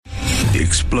The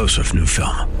explosive new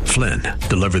film, Flynn,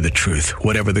 deliver the truth,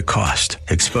 whatever the cost,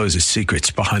 exposes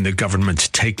secrets behind the government's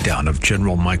takedown of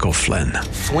General Michael Flynn.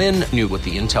 Flynn knew what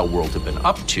the intel world had been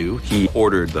up to. He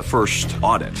ordered the first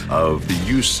audit of the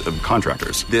use of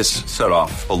contractors. This set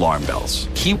off alarm bells.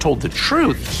 He told the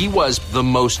truth. He was the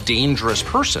most dangerous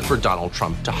person for Donald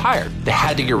Trump to hire. They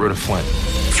had to get rid of Flynn.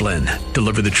 Flynn,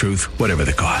 deliver the truth, whatever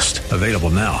the cost. Available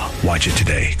now. Watch it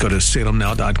today. Go to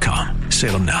salemnow.com.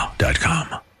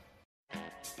 salemnow.com.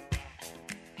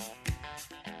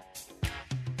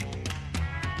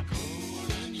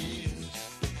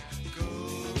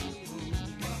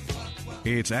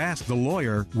 It's Ask the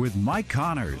Lawyer with Mike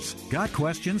Connors. Got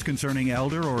questions concerning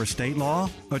elder or estate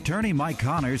law? Attorney Mike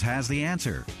Connors has the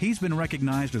answer. He's been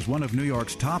recognized as one of New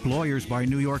York's top lawyers by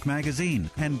New York Magazine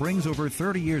and brings over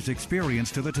 30 years'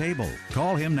 experience to the table.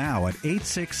 Call him now at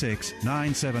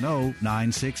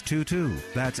 866-970-9622.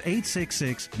 That's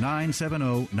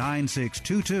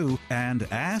 866-970-9622 and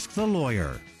ask the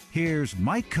lawyer. Here's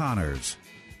Mike Connors.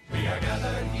 We are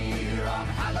gathered here on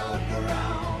hallowed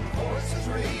ground, horses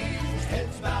raised,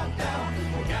 heads bowed down.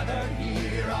 We're gathered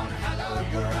here on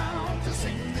hallowed ground to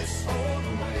sing this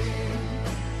old way.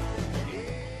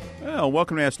 Well,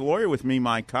 welcome to Ask the Lawyer with me,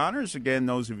 Mike Connors. Again,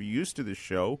 those of you used to this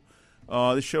show,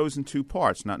 the show's in two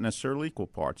parts, not necessarily equal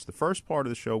parts. The first part of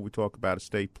the show, we talk about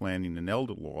estate planning and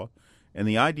elder law, and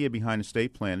the idea behind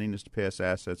estate planning is to pass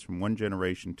assets from one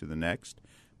generation to the next,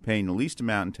 paying the least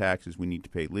amount in taxes we need to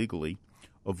pay legally,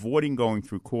 avoiding going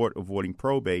through court, avoiding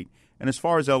probate, and as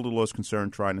far as elder law is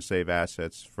concerned, trying to save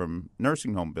assets from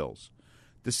nursing home bills.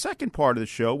 The second part of the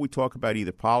show, we talk about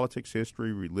either politics,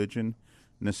 history, religion,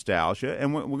 nostalgia,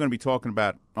 and we're going to be talking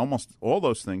about almost all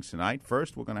those things tonight.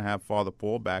 First, we're going to have Father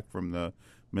Paul back from the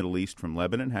Middle East, from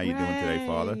Lebanon. How you doing today,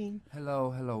 Father?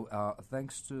 Hello.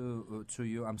 Thanks to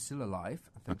you, I'm still alive.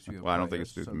 Thanks to you. Well, I don't think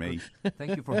it's due to me.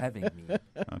 Thank you for having me.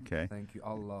 Okay. Thank you.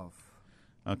 All love.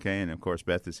 Okay, and of course,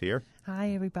 Beth is here.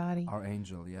 Hi, everybody. Our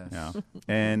angel, yes. Yeah.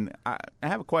 And I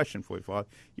have a question for you, Father.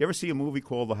 You ever see a movie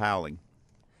called The Howling?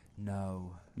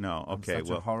 No. No. Okay. I'm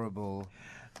such a horrible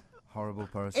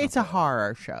person. It's a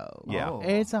horror show. Yeah. Oh.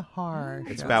 It's a horror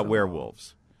show. It's about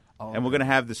werewolves. Oh, And we're going to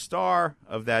have the star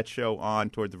of that show on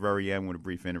toward the very end with a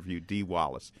brief interview, Dee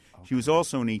Wallace. Okay. She was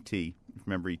also in E.T.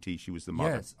 Remember E.T.? She was the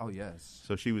mother. Yes. Oh, yes.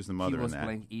 So she was the mother He was in that.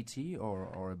 playing E.T.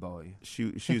 or a boy?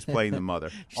 She was playing the mother.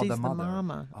 She's the the mother.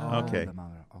 mama. Oh, Okay. the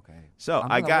mother. Okay. So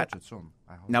I'm I gonna got- watch it soon,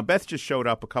 I hope. Now, Beth just showed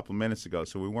up a couple of minutes ago,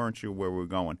 so we weren't sure where we were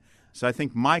going. So I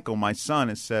think Michael, my son,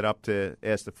 is set up to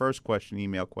ask the first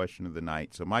email question of the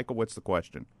night. So, Michael, what's the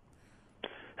question?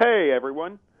 Hey,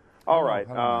 everyone. All Hello, right.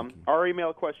 hello, Mikey. Our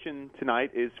email question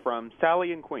tonight is from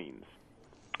Sally in Queens.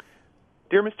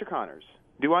 Dear Mr. Connors,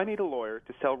 do I need a lawyer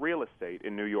to sell real estate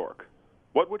in New York?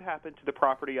 What would happen to the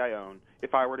property I own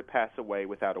if I were to pass away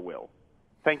without a will?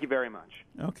 Thank you very much.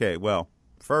 Okay, well,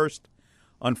 first,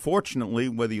 unfortunately,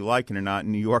 whether you like it or not,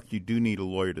 in New York you do need a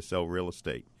lawyer to sell real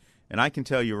estate. And I can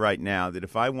tell you right now that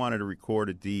if I wanted to record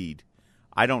a deed,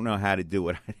 I don't know how to do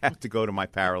it. I'd have to go to my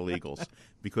paralegals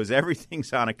because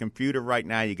everything's on a computer right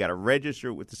now. You got to register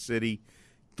it with the city,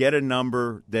 get a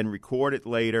number, then record it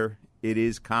later. It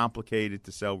is complicated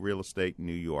to sell real estate in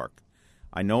New York.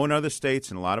 I know in other states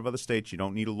and a lot of other states you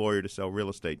don't need a lawyer to sell real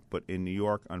estate, but in New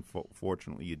York,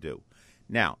 unfortunately, you do.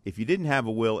 Now, if you didn't have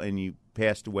a will and you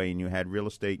passed away and you had real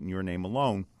estate in your name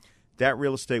alone, that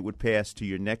real estate would pass to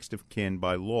your next of kin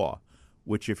by law,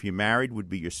 which if you're married would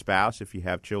be your spouse. If you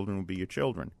have children, would be your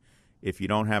children. If you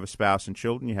don't have a spouse and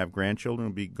children, you have grandchildren,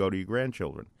 it would go to your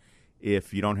grandchildren.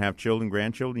 If you don't have children,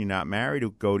 grandchildren, you're not married, it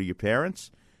would go to your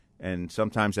parents. And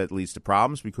sometimes that leads to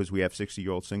problems because we have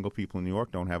 60-year-old single people in New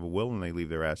York don't have a will and they leave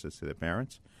their assets to their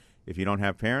parents. If you don't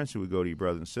have parents, it would go to your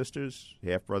brothers and sisters,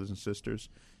 half-brothers and sisters.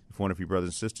 If one of your brothers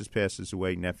and sisters passes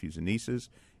away, nephews and nieces.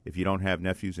 If you don't have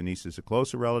nephews and nieces or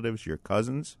closer relatives, your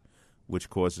cousins, which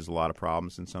causes a lot of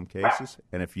problems in some cases.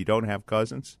 And if you don't have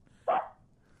cousins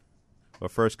or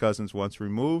first cousins once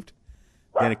removed,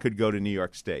 then it could go to New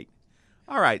York State.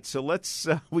 All right, so let's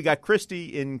we got Christy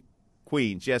in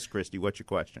Queens. Yes, Christy, what's your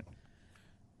question?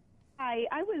 Hi,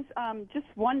 I was just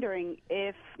wondering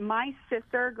if my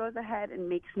sister goes ahead and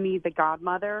makes me the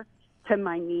godmother to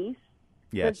my niece,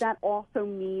 Yes. does that also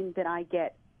mean that I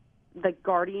get the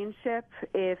guardianship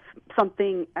if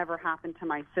something ever happened to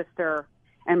my sister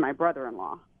and my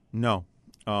brother-in-law? No.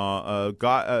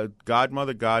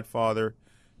 Godmother, godfather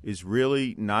is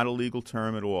really not a legal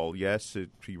term at all. Yes,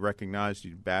 if you recognize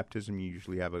baptism, you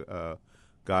usually have a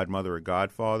godmother or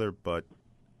godfather, but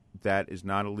that is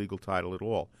not a legal title at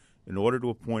all. In order to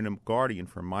appoint a guardian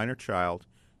for a minor child,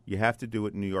 you have to do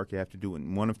it in New York. You have to do it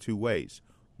in one of two ways.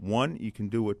 One, you can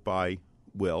do it by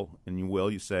will. In your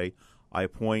will, you say, I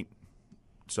appoint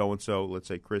so-and-so, let's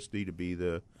say Christy, to be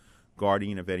the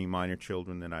guardian of any minor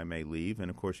children that I may leave. And,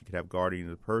 of course, you could have guardian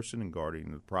of the person and guardian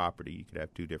of the property. You could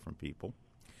have two different people.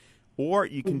 Or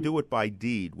you can do it by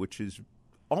deed, which is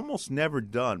almost never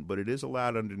done, but it is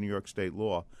allowed under New York state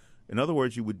law. In other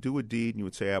words, you would do a deed and you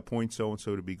would say, I appoint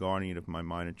so-and-so to be guardian of my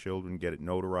minor children, get it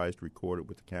notarized, recorded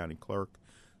with the county clerk.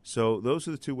 So those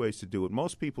are the two ways to do it.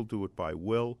 Most people do it by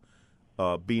will.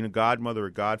 Being a godmother or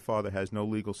godfather has no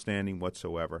legal standing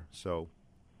whatsoever. So,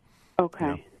 Okay.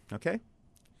 you know. Okay?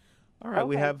 All right,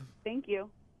 we Okay. have... Thank you.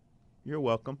 You're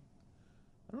welcome.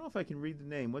 I don't know if I can read the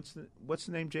name. What's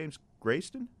the name, James?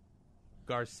 Grayston?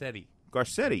 Garcetti.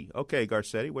 Garcetti. Okay,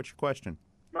 Garcetti, what's your question?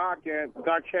 Mark,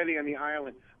 Garcetti on the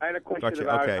island. I had a question Gotcha,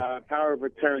 about okay. power of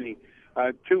attorney.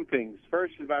 Two things.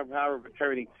 First is about power of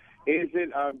attorney. Is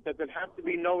it does it have to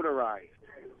be notarized?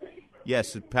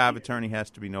 Yes, the power of attorney has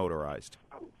to be notarized.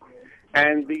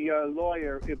 And the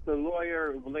lawyer, if the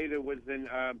lawyer later was in,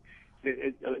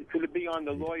 could it be on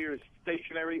the lawyer's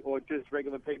stationery or just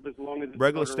regular papers? As long as it's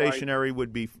Regular notarized? stationery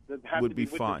would be Does it have to be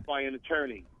fine. witnessed by an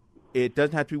attorney? It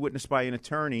doesn't have to be witnessed by an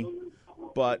attorney,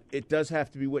 but it does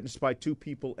have to be witnessed by two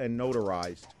people and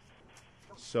notarized.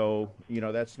 So,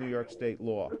 that's New York state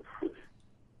law.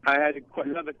 I had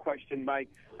another question, Mike.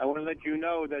 I want to let you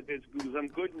know that there's some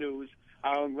good news.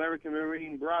 Our American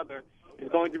Marine brother is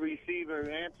going to receive an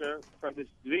answer from the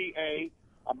VA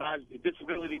about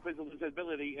disability, physical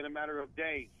disability, in a matter of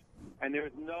days. And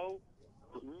there's no...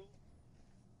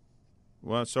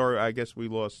 Well, sorry, I guess we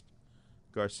lost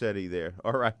Garcetti there.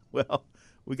 All right, well,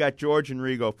 we got George in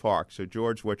Rego Park. So,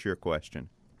 George, what's your question?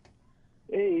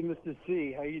 Hey, Mr.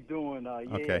 C, how you doing?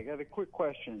 Okay. I got a quick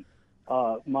question.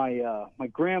 My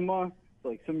grandma,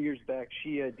 like some years back,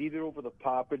 she deeded over the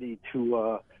property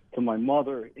to my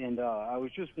mother, and I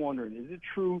was just wondering, is it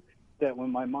true that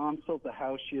when my mom sells the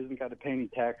house, she hasn't got to pay any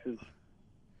taxes?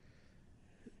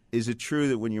 Is it true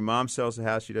that when your mom sells the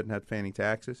house, she doesn't have to pay any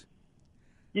taxes?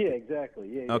 Yeah, exactly.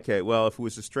 Yeah. Okay, well, if it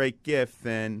was a straight gift,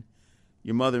 then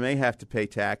your mother may have to pay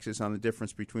taxes on the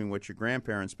difference between what your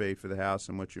grandparents paid for the house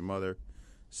and what your mother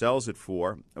sells it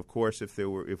for. Of course, if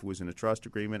it was in a trust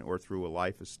agreement or through a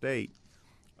life estate.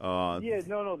 No,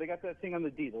 they got that thing on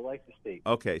the deed, the life estate.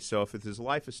 Okay, so if it is a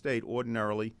life estate,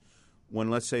 ordinarily, when,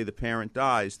 let's say, the parent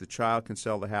dies, the child can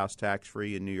sell the house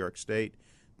tax-free in New York State.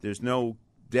 There's no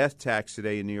death tax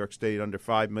today in New York State under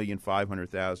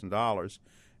 $5,500,000,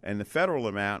 and the federal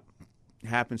amount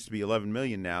happens to be $11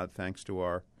 million now, thanks to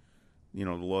our, the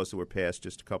laws that were passed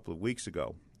just a couple of weeks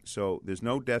ago. So there's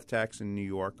no death tax in New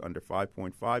York under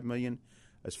 $5.5 million.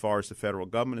 As far as the federal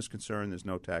government is concerned, there's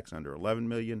no tax under $11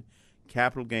 million.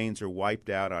 Capital gains are wiped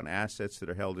out on assets that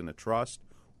are held in a trust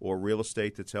or real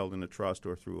estate that's held in a trust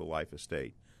or through a life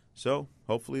estate. So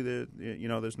hopefully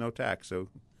there's no tax. So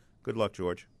good luck,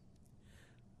 George.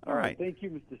 All right. Thank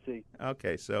you, Mr. C.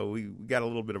 Okay, so we got a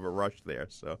little bit of a rush there,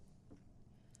 so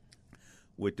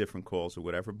with different calls or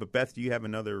whatever. But Beth, do you have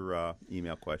another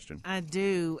email question? I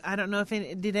do. I don't know if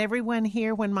did everyone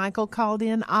hear when Michael called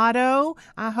in Otto?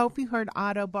 I hope you heard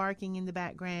Otto barking in the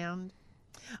background.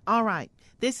 All right.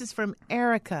 This is from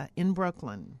Erica in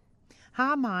Brooklyn.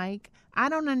 Hi, Mike. I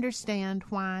don't understand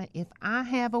why if I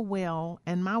have a will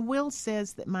and my will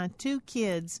says that my two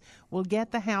kids will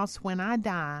get the house when I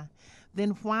die,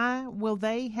 then why will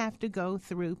they have to go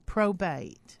through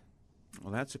probate?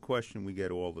 Well, that's a question we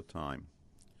get all the time.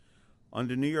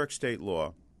 Under New York state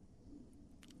law,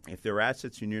 if there are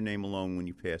assets in your name alone when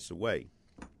you pass away,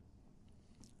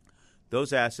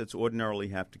 those assets ordinarily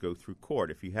have to go through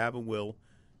court. If you have a will,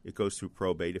 it goes through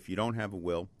probate. If you don't have a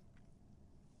will,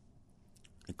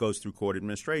 it goes through court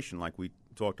administration, like we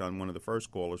talked on one of the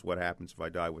first callers, what happens if I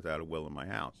die without a will in my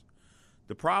house.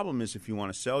 The problem is if you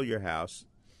want to sell your house,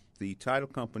 the title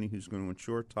company who's going to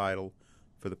insure title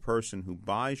for the person who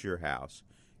buys your house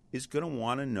is going to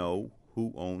want to know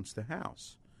who owns the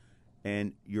house.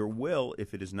 And your will,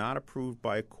 if it is not approved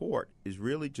by a court, is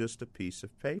really just a piece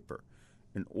of paper.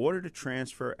 In order to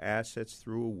transfer assets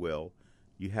through a will,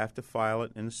 you have to file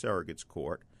it in the surrogate's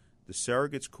court. The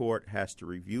surrogate's court has to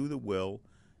review the will.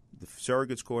 The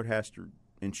surrogate's court has to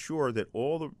ensure that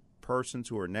all the persons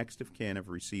who are next of kin have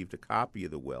received a copy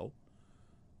of the will.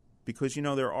 Because,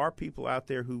 there are people out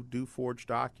there who do forge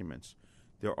documents.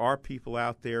 There are people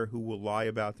out there who will lie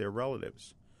about their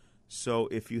relatives. So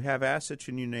if you have assets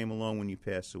in your name alone when you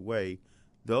pass away,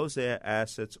 those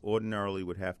assets ordinarily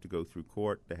would have to go through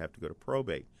court. They have to go to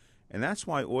probate. And that's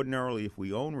why ordinarily if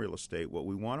we own real estate, what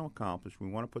we want to accomplish, we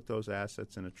want to put those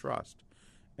assets in a trust.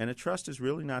 And a trust is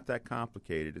really not that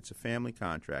complicated. It's a family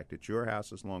contract. It's your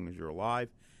house as long as you're alive.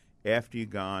 After you're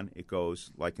gone, it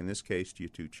goes, like in this case, to your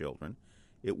two children.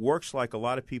 It works like a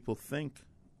lot of people think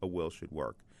a will should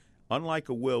work. Unlike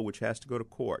a will, which has to go to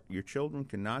court, your children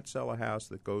cannot sell a house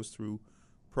that goes through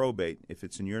probate if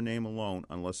it's in your name alone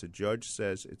unless a judge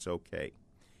says it's okay.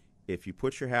 If you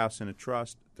put your house in a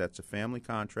trust, that's a family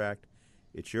contract.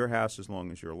 It's your house as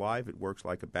long as you're alive. It works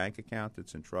like a bank account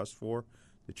that's in trust for.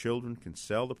 The children can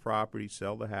sell the property,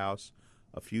 sell the house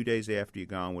a few days after you're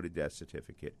gone with a death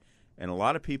certificate. And a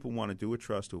lot of people want to do a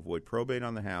trust to avoid probate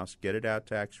on the house, get it out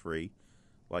tax-free,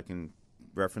 like in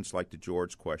reference like to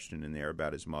George's question in there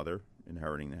about his mother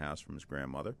inheriting the house from his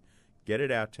grandmother. Get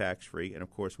it out tax-free. And, of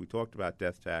course, we talked about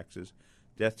death taxes.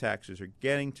 Death taxes are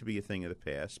getting to be a thing of the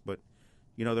past. But,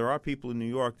 you know, there are people in New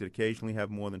York that occasionally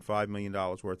have more than $5 million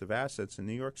worth of assets, and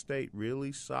New York State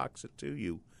really socks it to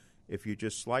you if you're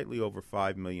just slightly over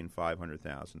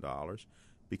 $5,500,000.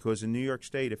 Because in New York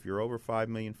State, if you're over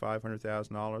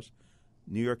 $5,500,000,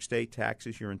 New York State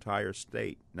taxes your entire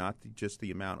state, not just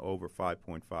the amount over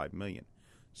 $5.5 million.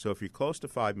 So if you're close to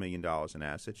 $5 million in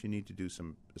assets, you need to do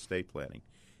some estate planning.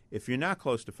 If you're not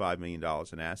close to $5 million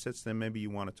in assets, then maybe you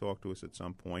want to talk to us at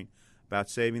some point about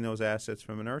saving those assets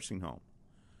from a nursing home,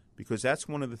 because that's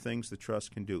one of the things the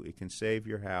trust can do. It can save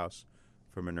your house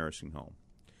from a nursing home.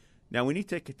 Now, we need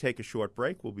to take a short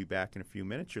break. We'll be back in a few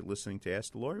minutes. You're listening to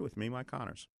Ask the Lawyer with me, Mike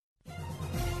Connors.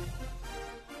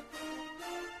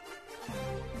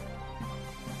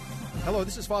 Hello,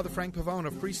 this is Father Frank Pavone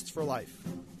of Priests for Life.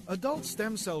 Adult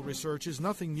stem cell research is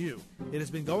nothing new. It has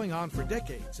been going on for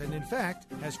decades and, in fact,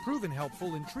 has proven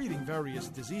helpful in treating various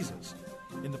diseases.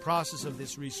 In the process of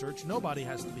this research, nobody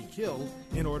has to be killed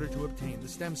in order to obtain the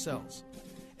stem cells.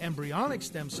 Embryonic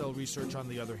stem cell research, on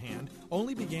the other hand,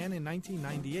 only began in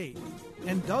 1998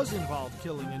 and does involve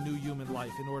killing a new human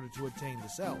life in order to obtain the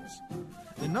cells.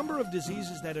 The number of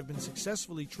diseases that have been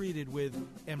successfully treated with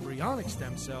embryonic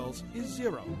stem cells is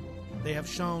 0. They have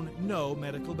shown no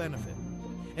medical benefit.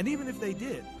 And even if they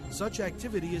did, such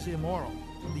activity is immoral.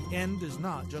 The end does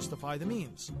not justify the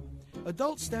means.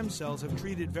 Adult stem cells have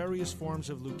treated various forms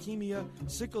of leukemia,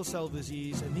 sickle cell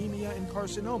disease, anemia, and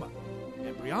carcinoma.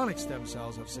 Embryonic stem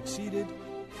cells have succeeded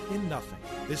in nothing.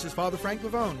 This is Father Frank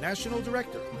Pavone, National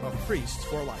Director of Priests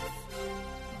for Life.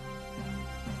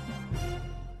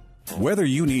 Whether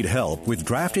you need help with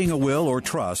drafting a will or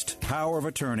trust, power of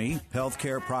attorney,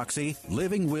 healthcare proxy,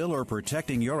 living will, or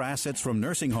protecting your assets from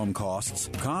nursing home costs,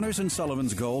 Connors &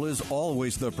 Sullivan's goal is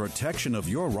always the protection of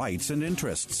your rights and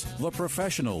interests. The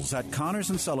professionals at Connors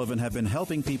 & Sullivan have been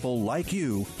helping people like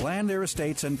you plan their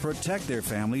estates and protect their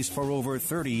families for over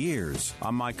 30 years.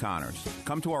 I'm Mike Connors.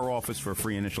 Come to our office for a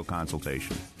free initial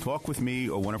consultation. Talk with me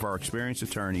or one of our experienced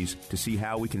attorneys to see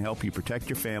how we can help you protect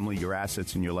your family, your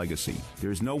assets, and your legacy.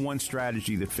 There is no one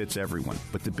strategy that fits everyone,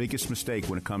 but the biggest mistake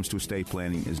when it comes to estate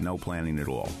planning is no planning at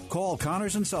all. Call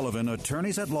Connors & Sullivan,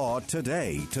 attorneys at law,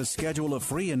 today to schedule a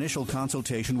free initial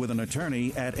consultation with an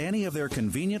attorney at any of their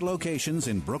convenient locations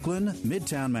in Brooklyn,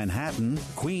 Midtown Manhattan,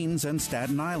 Queens, and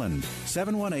Staten Island.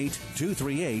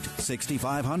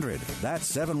 718-238-6500.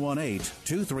 That's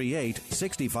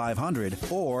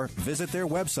 718-238-6500, or visit their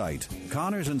website,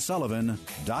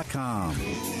 connorsandsullivan.com.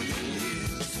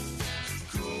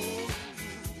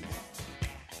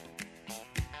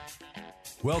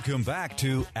 Welcome back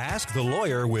to Ask the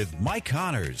Lawyer with Mike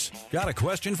Connors. Got a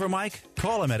question for Mike?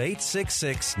 Call him at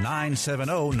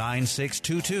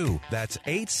 866-970-9622. That's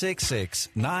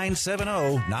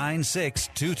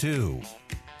 866-970-9622.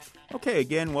 Okay,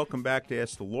 again, welcome back to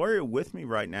Ask the Lawyer. With me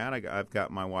right now, I've got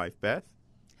my wife, Beth.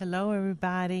 Hello,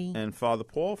 everybody. And Father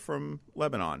Paul from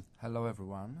Lebanon. Hello,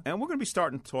 everyone. And we're going to be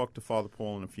starting to talk to Father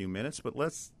Paul in a few minutes, but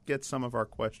let's get some of our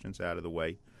questions out of the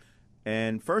way.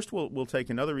 And first, we'll take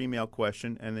another email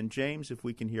question, and then, James, if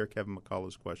we can hear Kevin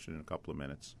McCullough's question in a couple of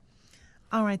minutes.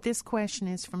 All right, this question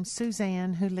is from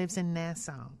Suzanne, who lives in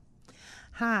Nassau.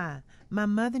 Hi, my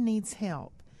mother needs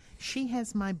help. She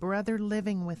has my brother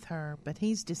living with her, but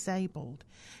he's disabled.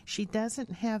 She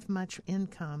doesn't have much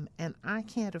income, and I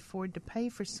can't afford to pay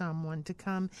for someone to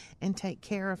come and take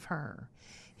care of her.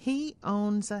 He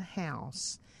owns a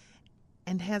house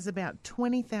and has about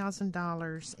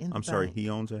 $20,000 in the I'm sorry, bank. he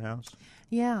owns a house?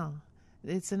 Yeah.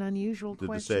 It's an unusual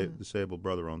question. The disabled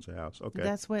brother owns a house. Okay.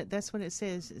 That's what it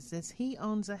says. It says he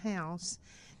owns a house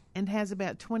and has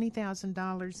about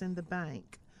 $20,000 in the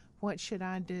bank. What should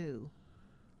I do?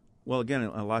 Well, again,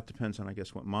 a lot depends on, I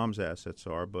guess, what Mom's assets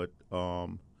are, but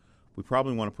we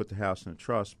probably want to put the house in a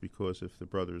trust because if the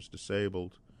brother is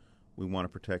disabled, we want to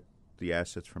protect the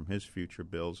assets from his future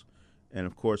bills. And,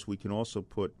 of course, we can also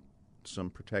put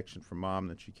some protection for Mom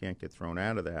that she can't get thrown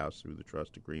out of the house through the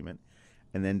trust agreement.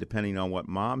 And then depending on what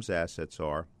Mom's assets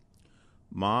are,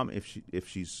 Mom, if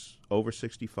she's over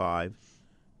 65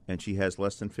 and she has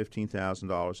less than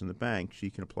 $15,000 in the bank, she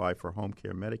can apply for home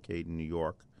care Medicaid in New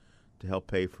York to help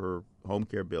pay for home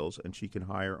care bills, and she can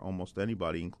hire almost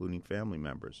anybody, including family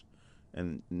members.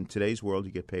 And in today's world,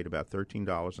 you get paid about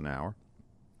 $13 an hour,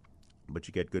 but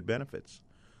you get good benefits.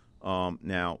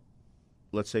 Now,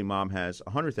 let's say mom has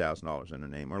 $100,000 in her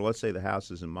name, or let's say the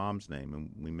house is in mom's name,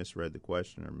 and we misread the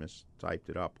question or mistyped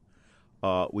it up.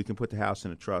 We can put the house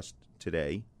in a trust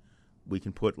today. We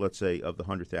can put, let's say, of the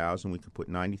 $100,000, we can put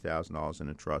 $90,000 in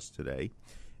a trust today,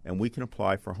 and we can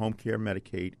apply for home care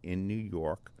Medicaid in New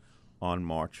York on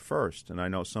March 1st. And I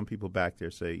know some people back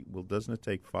there say, well, doesn't it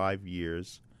take 5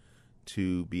 years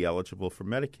to be eligible for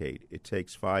Medicaid? It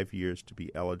takes 5 years to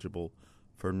be eligible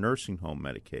for nursing home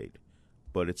Medicaid,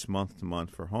 but it's month to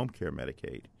month for home care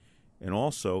Medicaid. And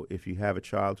also, if you have a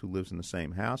child who lives in the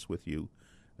same house with you,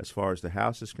 as far as the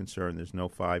house is concerned, there's no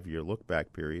 5-year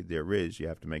look-back period. There is. You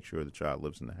have to make sure the child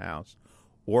lives in the house.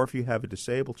 Or if you have a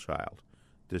disabled child,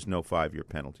 there's no 5-year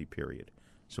penalty period.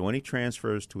 So any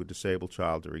transfers to a disabled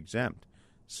child are exempt.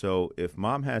 So if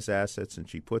mom has assets and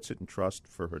she puts it in trust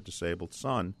for her disabled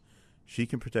son, she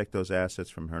can protect those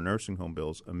assets from her nursing home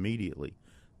bills immediately.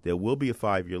 There will be a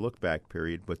 5-year look-back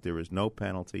period, but there is no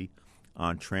penalty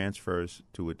on transfers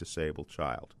to a disabled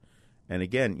child. And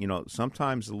again,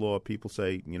 sometimes the law, people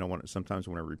say, sometimes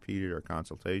when I repeat it or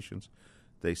consultations,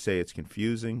 they say it's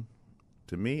confusing.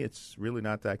 To me, it's really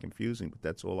not that confusing, but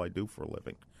that's all I do for a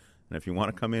living. And if you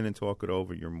want to come in and talk it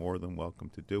over, you're more than welcome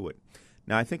to do it.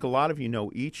 Now, I think a lot of you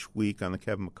know each week on the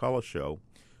Kevin McCullough Show,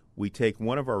 we take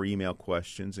one of our email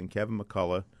questions, and Kevin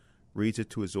McCullough reads it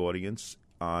to his audience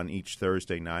on each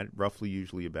Thursday night, roughly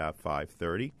usually about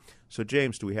 5:30. So,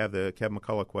 James, do we have the Kevin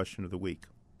McCullough question of the week?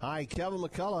 Hi, Kevin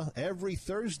McCullough. Every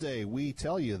Thursday we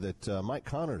tell you that Mike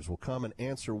Connors will come and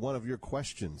answer one of your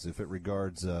questions if it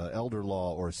regards elder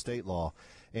law or estate law.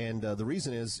 And the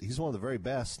reason is he's one of the very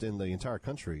best in the entire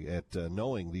country at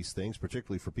knowing these things,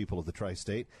 particularly for people of the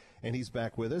tri-state. And he's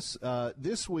back with us.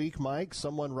 This week, Mike,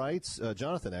 someone writes,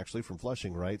 Jonathan actually from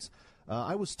Flushing writes,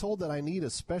 I was told that I need a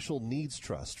special needs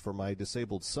trust for my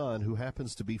disabled son who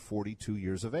happens to be 42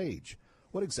 years of age.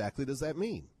 What exactly does that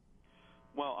mean?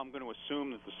 Well, I'm going to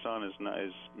assume that the son is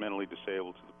mentally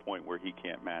disabled to the point where he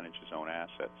can't manage his own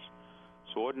assets.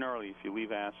 So ordinarily, if you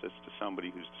leave assets to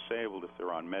somebody who's disabled, if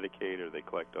they're on Medicaid or they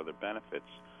collect other benefits,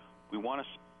 we want to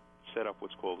set up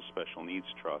what's called a special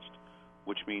needs trust,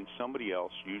 which means somebody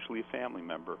else, usually a family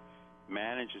member,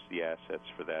 manages the assets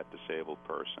for that disabled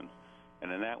person. And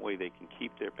in that way, they can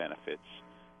keep their benefits.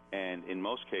 And in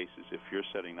most cases, if you're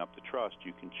setting up the trust,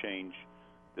 you can change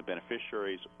the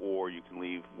beneficiaries, or you can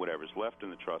leave whatever's left in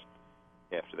the trust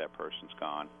after that person's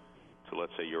gone to,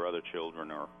 let's say, your other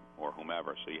children or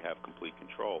whomever, so you have complete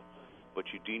control.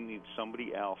 But you do need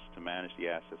somebody else to manage the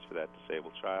assets for that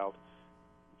disabled child.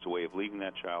 It's a way of leaving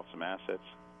that child some assets.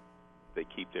 They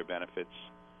keep their benefits,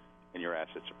 and your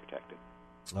assets are protected.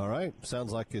 All right.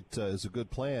 Sounds like it is a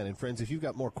good plan. And, friends, if you've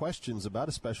got more questions about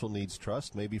a special needs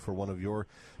trust, maybe for one of your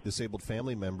disabled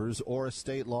family members or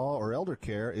estate law or elder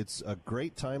care, it's a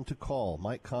great time to call.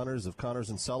 Mike Connors of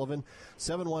Connors & Sullivan,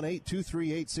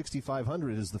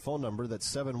 718-238-6500 is the phone number. That's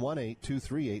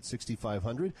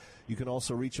 718-238-6500. You can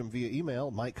also reach him via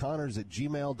email,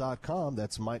 mikeconnors@gmail.com.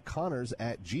 That's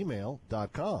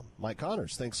mikeconnors@gmail.com. Mike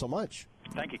Connors, thanks so much.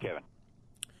 Thank you, Kevin.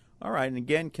 All right, and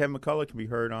again, Kevin McCullough can be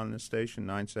heard on this station,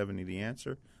 970 The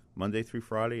Answer, Monday through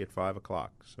Friday at 5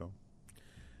 o'clock. So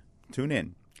tune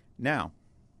in. Now,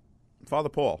 Father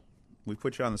Paul, we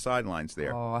put you on the sidelines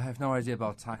there. Oh, I have no idea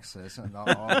about taxes and all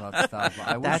that stuff.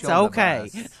 I wish That's you all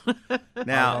okay. The best.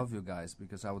 Now, I love you guys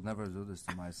because I would never do this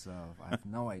to myself. I have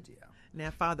no idea. Now,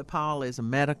 Father Paul is a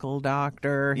medical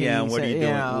doctor. Yeah, and what are you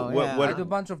doing? I do a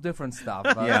bunch of different stuff.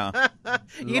 But yeah.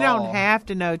 You don't have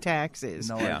to know taxes.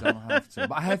 No, I don't have to.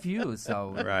 But I have you,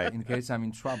 so right. in case I'm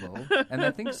in trouble. And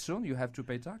I think soon you have to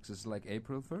pay taxes, like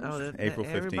April 1st. Oh, April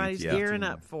 15th, everybody's gearing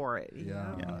up for it.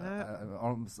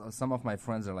 Some of my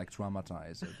friends are like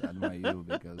traumatized at NYU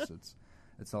because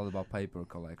it's all about paper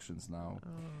collections now.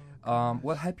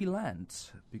 Well, Happy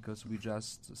Lent, because we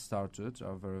just started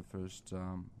our very first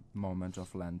moment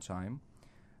of Lent time,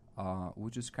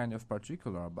 which is kind of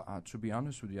particular. But to be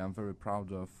honest with you, I'm very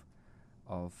proud of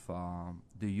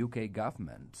the UK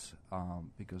government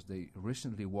because they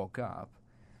recently woke up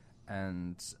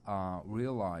and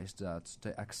realized that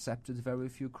they accepted very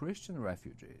few Christian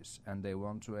refugees, and they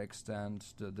want to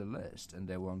extend the list, and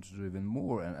they want to do even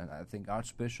more. And I think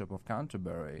Archbishop of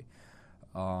Canterbury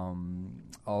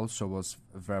also was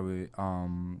very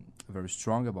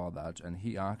strong about that, and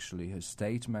he actually, his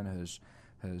statement,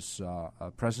 his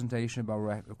presentation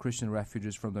about Christian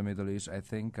refugees from the Middle East, I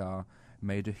think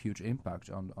made a huge impact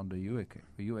on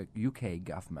the UK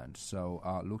government. So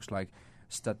looks like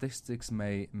statistics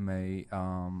may be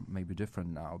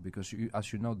different now, because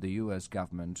as you know, the US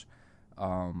government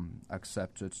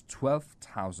accepted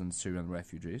 12,000 Syrian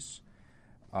refugees,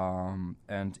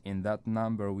 and in that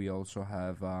number we also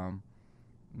have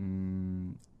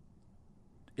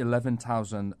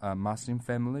 11,000 Muslim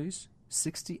families,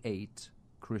 68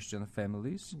 Christian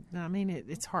families. I mean,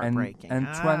 it's heartbreaking. And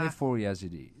 24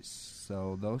 Yazidis.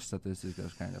 So those statistics are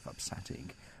kind of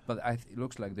upsetting. But it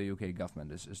looks like the UK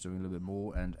government is doing a little bit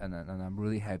more, and I'm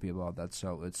really happy about that.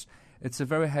 So it's a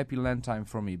very happy land time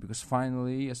for me, because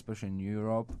finally, especially in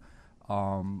Europe,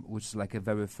 which is like a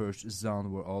very first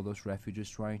zone where all those refugees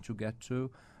trying to get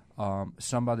to,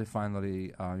 somebody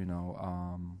finally,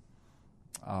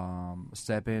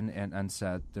 step in and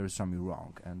said there's something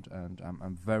wrong, and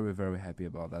I'm very, very happy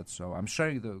about that. So I'm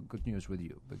sharing the good news with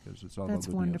you, because it's all about good news.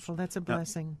 That's wonderful. That's a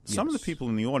blessing. Now, some of the people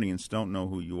in the audience don't know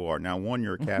who you are. Now, one,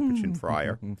 you're a Capuchin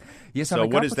friar. Yes, so I'm a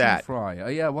what is that? Friar.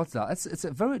 Yeah, what's that? It's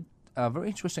a very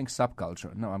interesting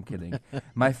subculture. No, I'm kidding.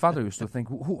 My father used to think,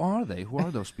 who are they? Who are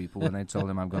those people? When I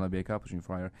told him I'm going to be a Capuchin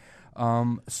friar.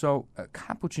 So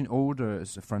Capuchin order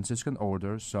is a Franciscan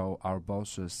order. So our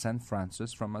boss is St.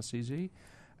 Francis from Assisi.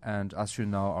 And as you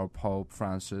know, our Pope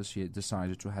Francis, he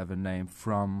decided to have a name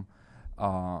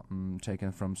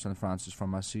taken from St. Francis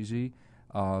from Assisi.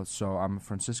 So I'm a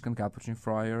Franciscan Capuchin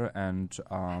friar, and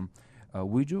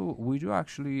we do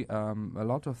actually a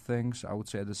lot of things, I would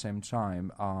say, at the same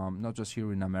time, not just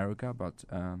here in America, but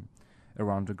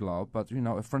around the globe. But,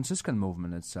 a Franciscan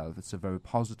movement itself, it's a very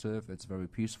positive, it's very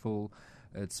peaceful,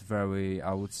 it's very,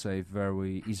 I would say,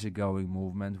 very easygoing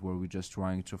movement where we're just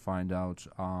trying to find out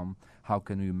how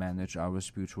can we manage our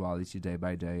spirituality day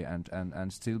by day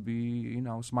and still be,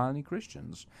 smiling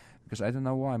Christians. Because I don't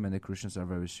know why many Christians are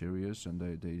very serious, and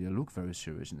they look very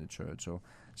serious in the church. So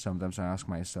sometimes I ask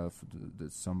myself,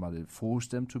 did somebody force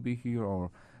them to be here?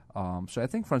 Or so I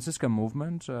think Franciscan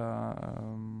movement,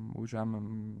 which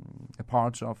I'm a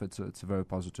part of, it's a very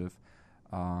positive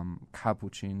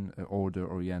Capuchin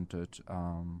order-oriented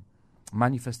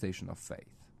manifestation of faith.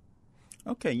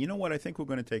 Okay, you know what? I think we're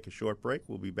going to take a short break.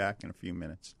 We'll be back in a few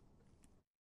minutes.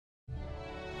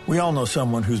 We all know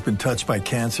someone who's been touched by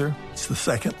cancer. It's the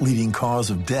second leading cause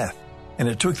of death. And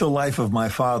it took the life of my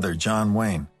father, John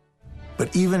Wayne.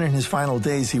 But even in his final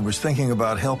days, he was thinking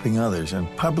about helping others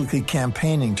and publicly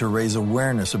campaigning to raise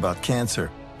awareness about cancer.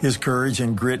 His courage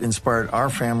and grit inspired our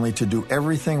family to do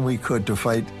everything we could to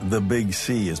fight the big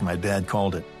C, as my dad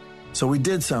called it. So we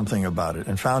did something about it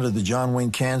and founded the John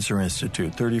Wayne Cancer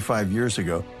Institute 35 years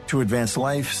ago to advance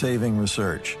life-saving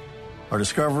research. Our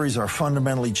discoveries are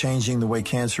fundamentally changing the way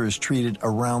cancer is treated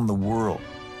around the world.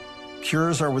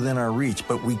 Cures are within our reach,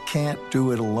 but we can't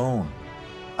do it alone.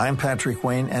 I'm Patrick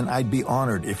Wayne, and I'd be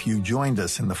honored if you joined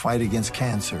us in the fight against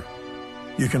cancer.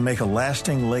 You can make a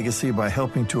lasting legacy by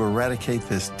helping to eradicate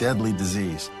this deadly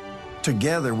disease.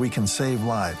 Together, we can save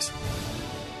lives.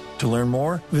 To learn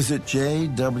more, visit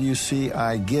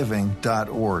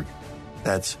jwcigiving.org.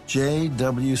 That's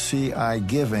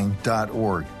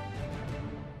jwcigiving.org.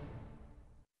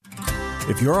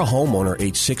 If you're a homeowner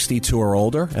age 62 or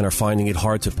older and are finding it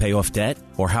hard to pay off debt,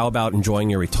 or how about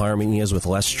enjoying your retirement years with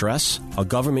less stress? A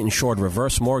government-insured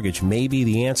reverse mortgage may be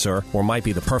the answer, or might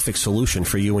be the perfect solution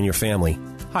for you and your family.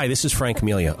 Hi, this is Frank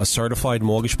Melia, a certified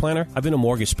mortgage planner. I've been a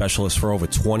mortgage specialist for over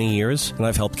 20 years, and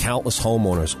I've helped countless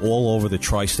homeowners all over the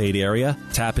tri-state area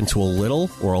tap into a little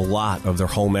or a lot of their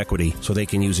home equity so they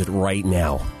can use it right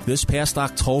now. This past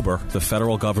October, the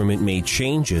federal government made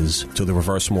changes to the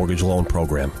reverse mortgage loan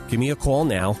program. Give me a call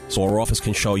now so our office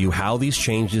can show you how these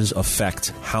changes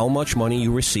affect how much money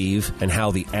you receive and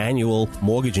how the annual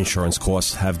mortgage insurance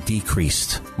costs have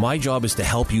decreased. My job is to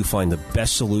help you find the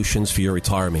best solutions for your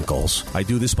retirement goals. I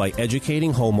do this by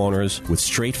educating homeowners with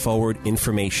straightforward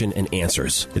information and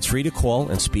answers. It's free to call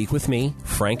and speak with me,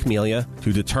 Frank Melia,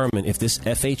 to determine if this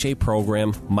FHA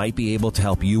program might be able to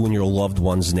help you and your loved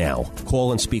ones now.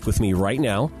 Call and speak with me right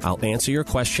now. I'll answer your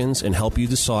questions and help you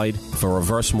decide if a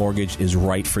reverse mortgage is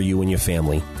right for you and your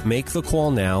family. Make the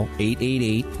call now,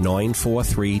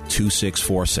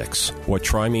 888-943-2646, or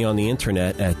try me on the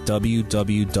internet at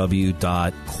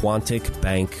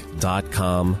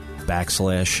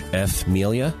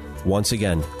www.quanticbank.com/F-Melia. Once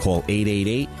again, call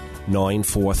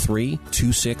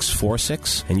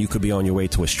 888-943-2646, and you could be on your way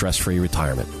to a stress-free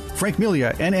retirement. Frank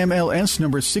Melia, NMLS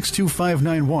number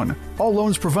 62591. All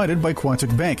loans provided by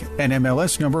Quantic Bank,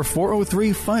 NMLS number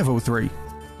 403503.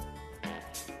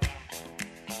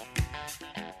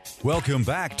 Welcome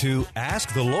back to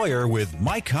Ask the Lawyer with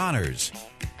Mike Connors.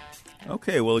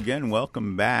 Okay, well, again,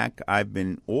 welcome back. I've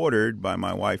been ordered by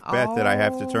my wife, Beth, that I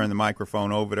have to turn the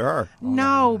microphone over to her.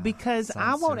 No, because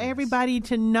I want everybody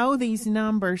to know these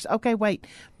numbers. Okay, wait.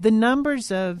 The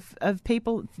numbers of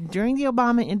people during the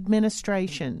Obama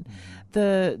administration,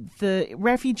 the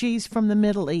refugees from the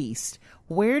Middle East.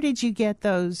 Where did you get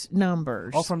those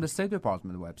numbers? Oh, from the State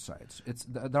Department websites.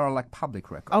 There are like public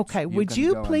records. Okay, would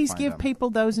you please give people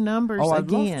those numbers again?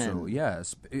 I'd love to.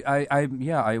 Yes, I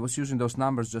was using those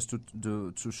numbers just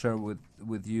to share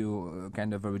with you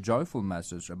kind of a very joyful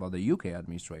message about the UK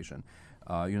administration,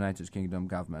 United Kingdom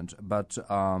government. But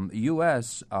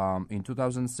US in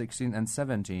 2016 and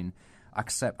 17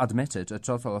 admitted a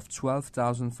total of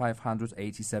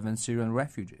 12,587 Syrian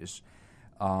refugees.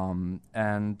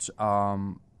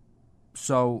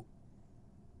 So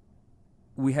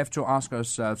we have to ask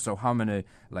ourselves, so how many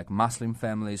like Muslim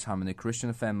families, how many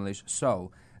Christian families?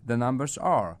 So the numbers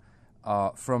are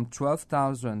from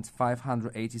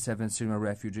 12,587 Syrian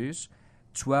refugees,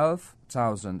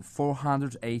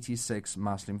 12,486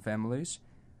 Muslim families,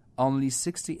 only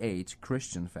 68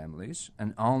 Christian families,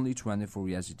 and only 24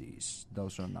 Yazidis.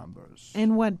 Those are numbers.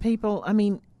 And what people,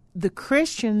 the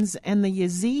Christians and the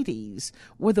Yazidis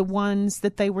were the ones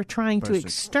that they were trying to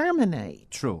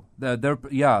exterminate. True.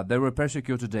 They were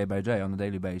persecuted day by day on a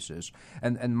daily basis.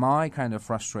 And my kind of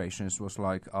frustrations was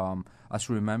like, as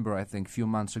you remember, I think a few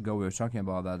months ago we were talking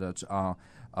about that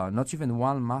not even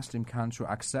one Muslim country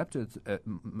accepted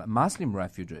Muslim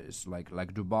refugees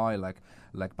like Dubai,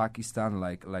 like Pakistan,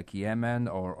 like Yemen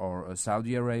or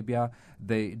Saudi Arabia.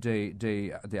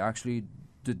 They actually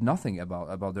did nothing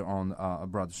about their own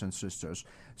brothers and sisters.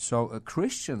 So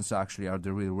Christians actually are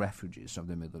the real refugees of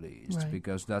the Middle East, right,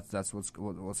 because that's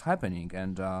what's happening.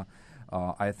 And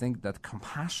I think that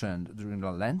compassion during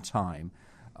the Lent time,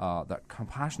 that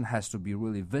compassion has to be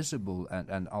really visible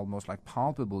and almost like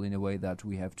palpable in a way that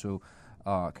we have to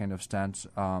kind of stand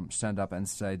up and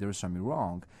say there is something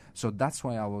wrong. So that's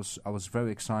why I was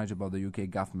very excited about the UK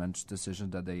government's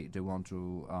decision that they want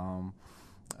to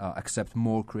accept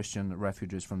more Christian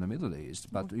refugees from the Middle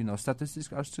East. But,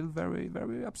 statistics are still very,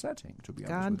 very upsetting, to be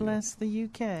honest with you. God bless the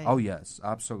UK. Oh, yes,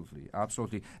 absolutely,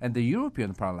 absolutely. And the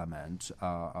European Parliament,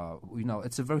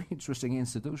 it's a very interesting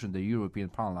institution, the European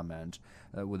Parliament,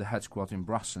 with a headquarters in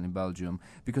Brussels, in Belgium,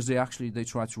 because they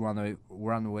try to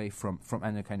run away from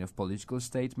any kind of political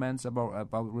statements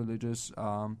about religious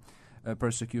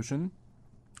persecution.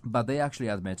 But they actually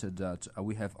admitted that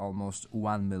we have almost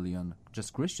 1 million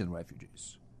just Christian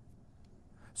refugees.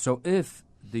 So if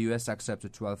the U.S.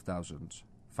 accepted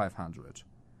 12,500,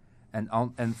 and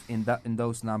in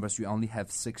those numbers we only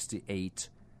have 68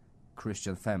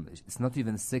 Christian families. It's not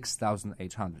even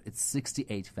 6,800. It's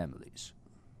 68 families.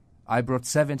 I brought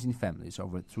 17 families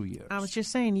over 2 years. I was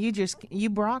just saying, you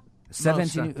brought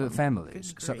 17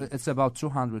 families. So it's about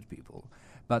 200 people.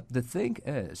 But the thing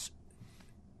is,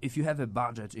 if you have a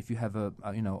budget, if you have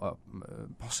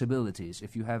possibilities,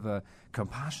 if you have a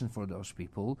compassion for those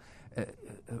people,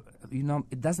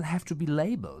 it doesn't have to be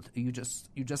labeled. You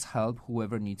just help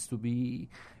whoever needs to be,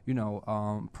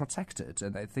 protected.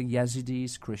 And I think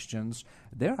Yazidis, Christians,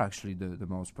 they're actually the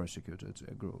most persecuted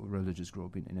religious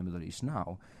group in the Middle East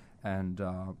now. And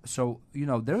so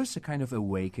there is a kind of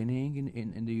awakening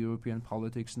in the European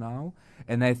politics now.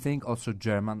 And I think also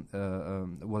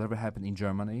whatever happened in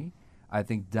Germany, I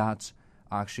think that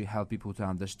actually helped people to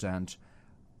understand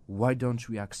why don't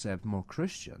we accept more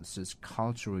Christians, since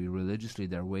culturally, religiously,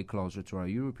 they're way closer to our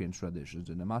European traditions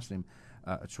than the Muslim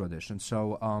tradition.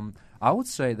 So I would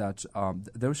say that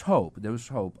there's hope. There's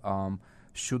hope.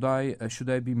 Should I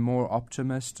be more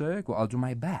optimistic? Well, I'll do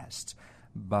my best.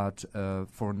 But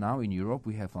for now, in Europe,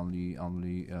 we have only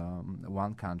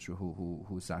one country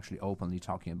who's actually openly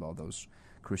talking about those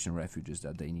Christian refugees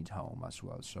that they need home as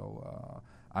well. So.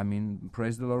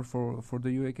 Praise the Lord for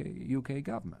the UK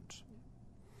government.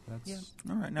 That's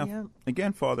all right. Now,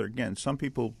 again, Father, some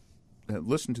people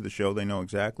listen to the show. They know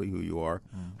exactly who you are.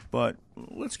 But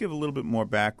let's give a little bit more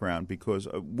background, because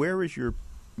where is your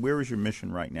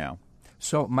mission right now?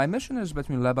 So my mission is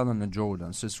between Lebanon and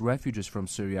Jordan, since refugees from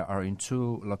Syria are in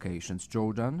two locations,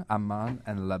 Jordan, Amman,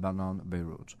 and Lebanon,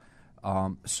 Beirut.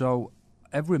 So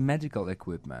every medical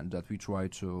equipment that we try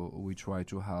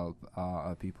to help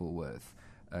people with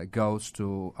goes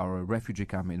to our refugee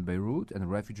camp in Beirut and a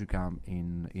refugee camp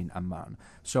in Amman.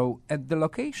 So the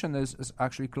location is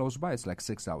actually close by. It's like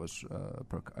 6 hours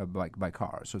by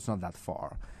car, so it's not that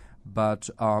far. But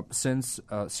since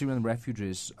Syrian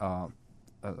refugees,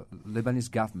 Lebanese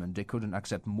government, they couldn't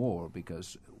accept more,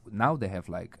 because now they have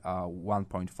like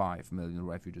 1.5 million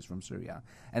refugees from Syria,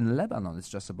 and Lebanon is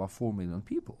just about 4 million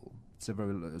people. It's a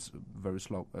very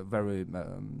slow, very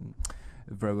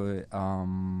very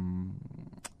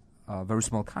very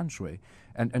small country,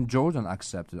 and Jordan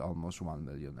accepted almost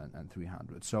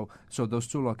 1,300,000. So those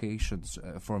two locations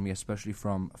for me, especially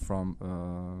from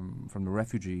the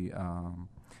refugee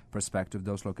perspective,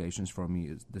 those locations for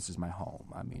me this is my home.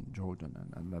 I mean, Jordan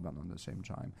and Lebanon at the same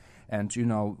time, and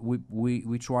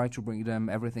we try to bring them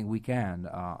everything we can,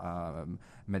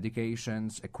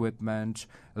 medications, equipment,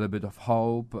 a little bit of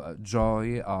hope,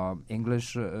 joy,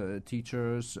 English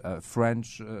teachers,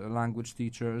 French language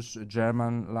teachers,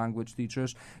 German language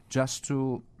teachers, just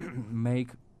to make,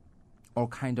 or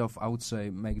kind of, I would say,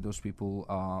 make those people,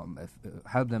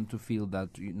 help them to feel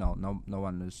that no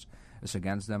one is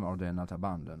against them, or they're not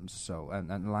abandoned. So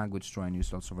and language training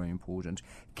is also very important.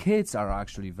 Kids are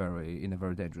actually in a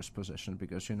very dangerous position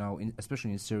because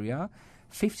especially in Syria,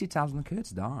 50,000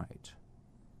 kids died.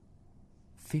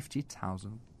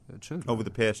 50,000 children over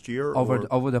the past year.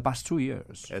 Over the past 2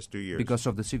 years. Past 2 years because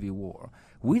of the civil war.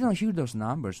 We don't hear those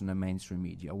numbers in the mainstream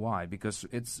media. Why? Because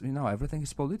it's everything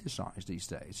is politicized these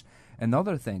days.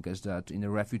 Another thing is that in a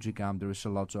refugee camp there is a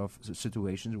lot of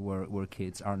situations where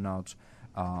kids are not.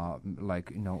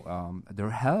 Their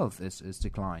health is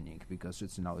declining because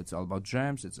it's all about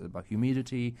germs, it's about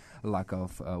humidity, lack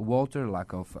of water,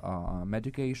 lack of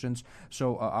medications.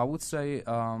 So I would say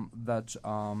that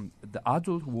the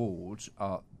adult world,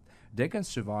 they can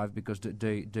survive because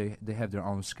they have their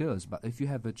own skills. But if you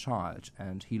have a child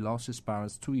and he lost his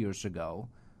parents 2 years ago,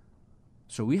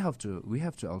 so we have to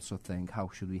also think, how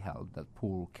should we help that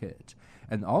poor kid?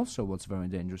 And also what's very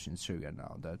dangerous in Syria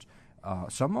now, that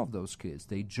some of those kids,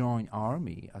 they join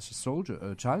army as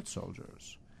child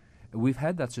soldiers. We've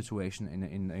had that situation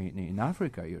in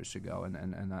Africa years ago,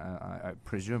 and I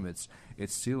presume it's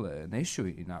still an issue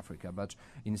in Africa. But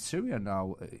in Syria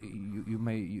now,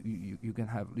 you can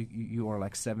have, you are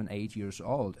like 7-8 years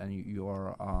old, and you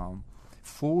are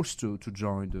forced to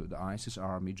join the ISIS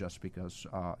army just because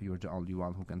you're the only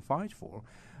one who can fight for.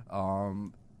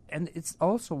 And it's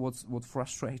also what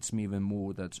frustrates me even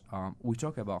more, that we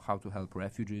talk about how to help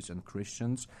refugees and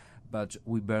Christians, but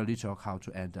we barely talk how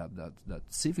to end up that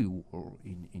civil war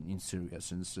in Syria,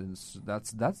 since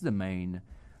that's the main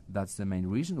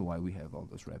reason why we have all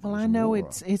those refugees. Well, I know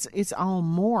it's all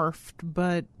morphed,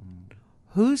 but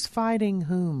who's fighting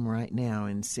whom right now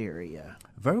in Syria?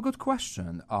 Very good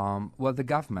question. Well, the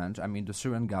government, the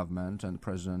Syrian government and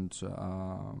President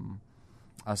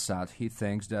Assad, he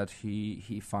thinks that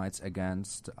he fights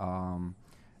against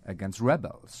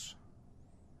rebels.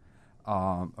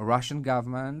 A Russian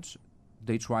government,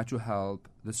 they try to help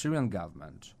the Syrian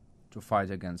government to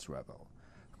fight against rebel.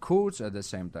 Kurds at the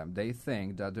same time, they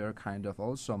think that they're kind of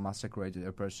also massacred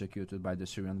or persecuted by the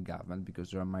Syrian government because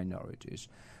they're minorities.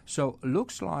 So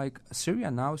looks like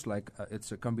Syria now is like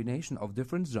it's a combination of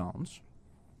different zones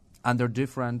under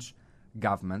different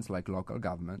governments, like local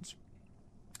governments.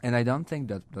 And I don't think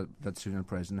that Syrian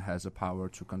president has the power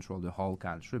to control the whole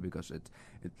country, because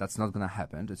that's not going to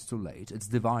happen. It's too late. It's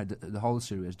divided. The whole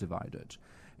Syria is divided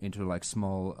into like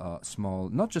small,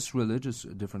 not just religious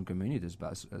different communities,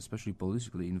 but especially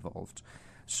politically involved.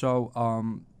 So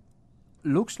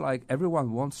looks like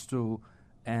everyone wants to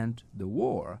end the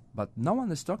war, but no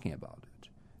one is talking about it.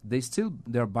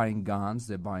 They're buying guns,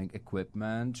 they're buying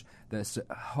equipment. There's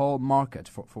a whole market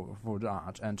for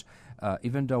that. And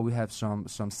even though we have some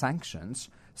sanctions,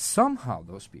 somehow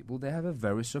those people, they have a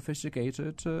very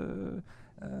sophisticated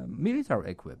military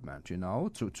equipment,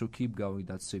 to keep going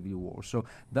that civil war. So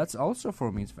that's also,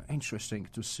 for me, it's very interesting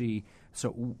to see.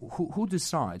 So who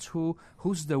decides?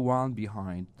 Who's the one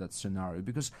behind that scenario?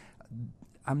 Because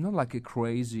I'm not like a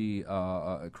crazy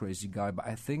guy, but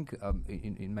I think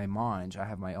in my mind I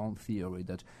have my own theory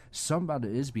that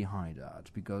somebody is behind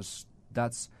that, because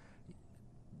that's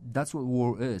what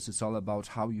war is. It's all about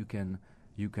how you can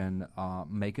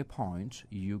make a point,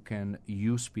 you can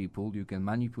use people, you can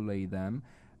manipulate them,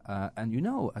 and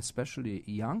especially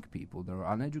young people, they're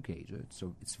uneducated,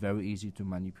 so it's very easy to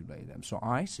manipulate them. So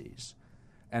ISIS,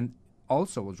 and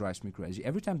also what drives me crazy,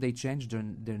 every time they change their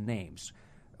names.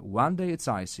 One day it's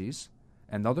ISIS,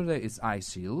 another day it's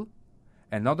ISIL,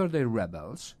 another day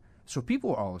rebels. So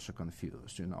people are also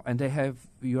confused, and they have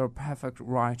your perfect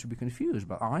right to be confused.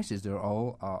 But ISIS, they're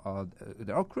all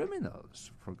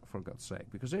criminals, for God's sake,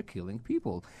 because they're killing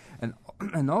people. And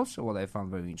also what I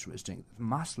found very interesting,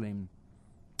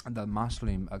 the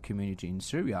Muslim community in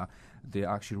Syria, they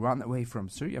actually run away from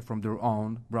Syria from their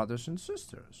own brothers and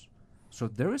sisters. So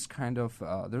there is kind of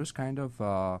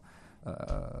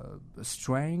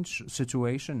strange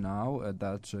situation now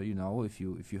that if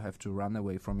you have to run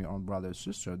away from your own brother or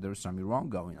sister, there's something wrong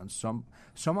going on.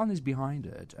 Someone is behind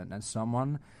it, and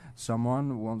someone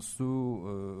wants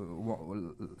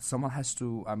to someone has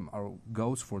to or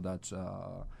goes for that.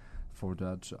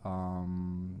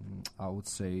 I would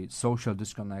say social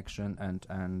disconnection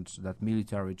and that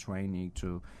military training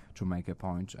to make a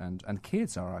point, and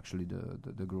kids are actually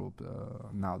the group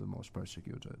now the most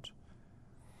persecuted.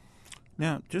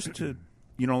 Now, just to,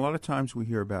 a lot of times we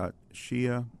hear about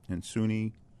Shia and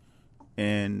Sunni,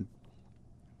 and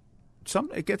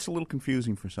it gets a little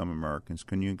confusing for some Americans.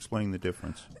 Can you explain the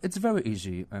difference? It's very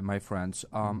easy, my friends.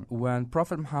 When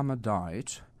Prophet Muhammad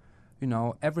died,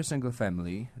 every single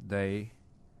family, they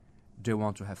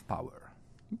want to have power.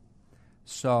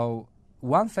 So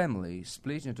one family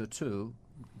split into two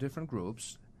different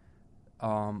groups,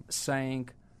 saying,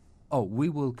 we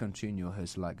will continue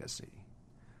his legacy.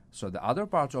 So the other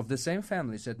part of the same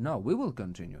family said, no, we will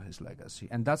continue his legacy.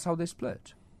 And that's how they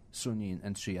split, Sunni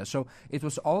and Shia. So it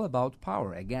was all about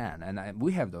power again. And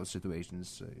we have those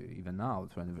situations even now,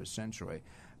 21st century.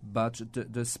 But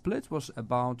the split was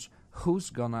about who's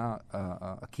going to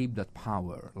keep that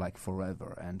power like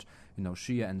forever. And,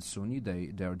 Shia and Sunni,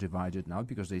 they're divided now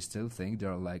because they still think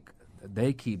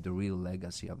they keep the real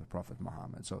legacy of the Prophet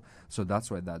Muhammad. So that's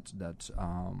why that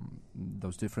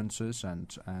those differences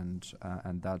and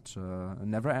that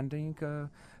never-ending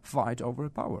fight over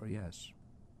power, yes,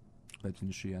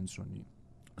 between Shia and Sunni.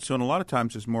 So, in a lot of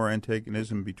times, there's more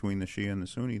antagonism between the Shia and the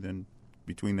Sunni than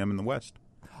between them and the West.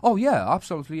 Oh, yeah,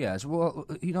 absolutely, yes. Well,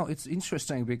 it's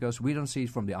interesting because we don't see it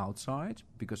from the outside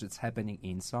because it's happening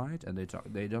inside, and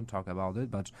they don't talk about it.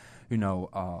 But,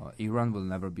 Iran will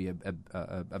never be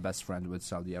a best friend with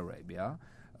Saudi Arabia.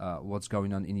 What's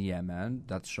going on in Yemen,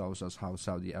 that shows us how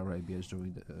Saudi Arabia is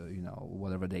doing,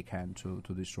 whatever they can to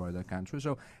destroy their country.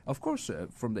 So, of course,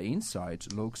 from the inside,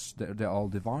 they're all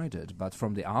divided. But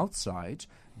from the outside,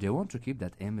 they want to keep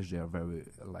that image. They are very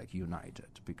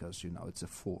united because it's a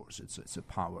force, it's a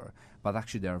power. But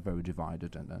actually, they are very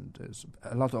divided, and there's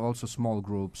a lot of also small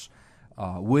groups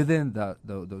within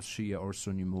those Shia or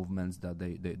Sunni movements that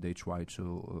they try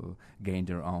to gain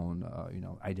their own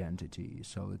identity.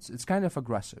 So it's kind of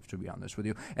aggressive, to be honest with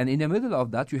you. And in the middle of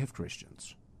that, you have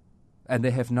Christians, and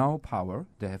they have no power,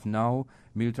 they have no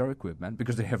military equipment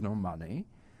because they have no money.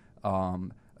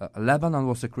 Lebanon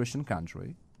was a Christian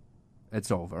country. It's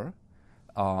over.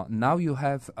 Now you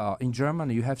have, in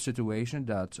Germany, you have situation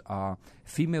that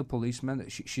female policemen,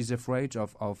 she's afraid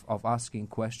of asking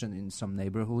questions in some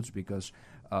neighborhoods because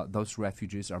those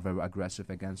refugees are very aggressive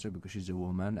against her because she's a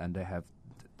woman and they have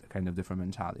kind of different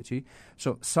mentality.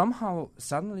 So somehow,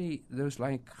 suddenly, there's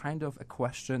kind of a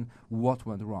question, what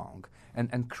went wrong?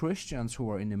 And Christians who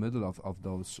are in the middle of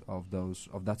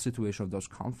that situation, of those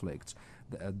conflicts,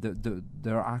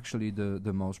 they're actually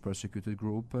the most persecuted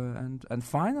group. And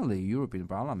finally, European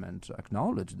Parliament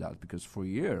acknowledged that because for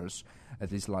years,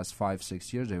 at least last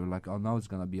 5-6 years, they were like, oh no, it's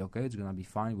going to be okay, it's going to be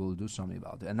fine, we'll do something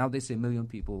about it. And now they say million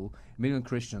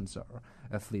Christians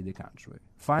are flee the country.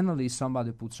 Finally,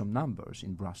 somebody put some numbers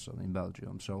in Brussels, in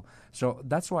Belgium. So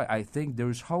that's why I think there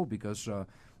is hope because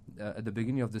at the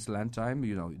beginning of this land time,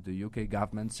 the UK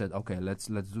government said, okay, let's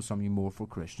do something more for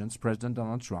Christians. President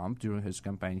Donald Trump, during his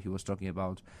campaign, he was talking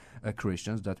about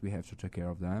Christians, that we have to take care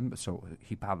of them. So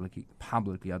he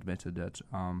publicly admitted that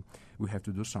we have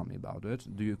to do something about it.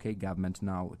 The UK government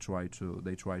now try to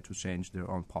change their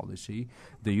own policy.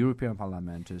 The European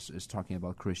Parliament is talking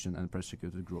about Christian and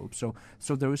persecuted groups.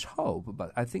 So there is hope.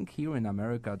 But I think here in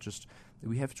America,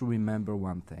 we have to remember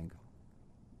one thing.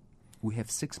 We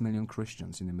have 6 million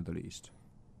Christians in the Middle East.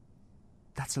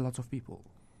 That's a lot of people.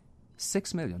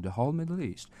 6 million, the whole Middle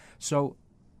East. So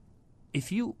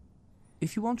if you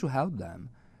want to help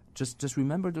them, just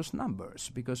remember those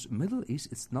numbers, because Middle East,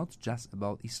 it's not just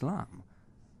about Islam.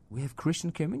 We have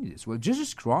Christian communities. Well,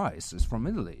 Jesus Christ is from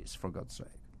Middle East, for God's sake.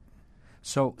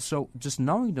 So just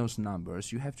knowing those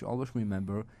numbers, you have to always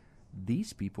remember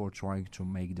these people are trying to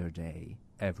make their day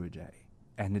every day,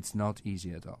 and it's not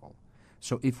easy at all.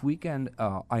 So if we can,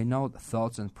 I know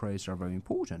thoughts and prayers are very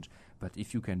important, but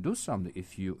if you can do something,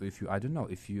 if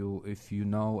you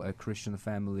know a Christian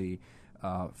family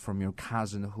from your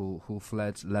cousin who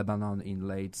fled Lebanon in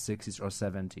late 60s or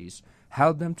 70s,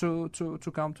 help them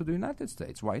to come to the United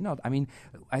States. Why not? I mean,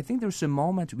 I think there's a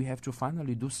moment we have to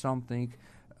finally do something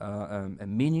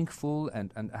meaningful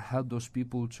and help those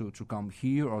people to come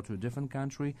here or to a different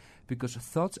country, because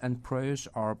thoughts and prayers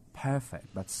are perfect,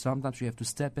 but sometimes you have to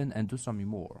step in and do something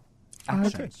more.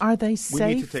 Are they safe there?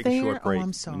 We need to take a short break. Oh,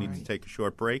 I'm sorry. We need to take a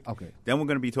short break. Okay. Then we're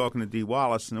going to be talking to Dee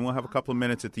Wallace, and then we'll have a couple of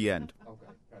minutes at the end.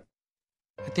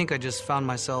 I think I just found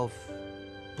myself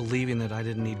believing that I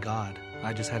didn't need God.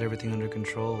 I just had everything under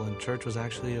control, and church was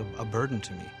actually a burden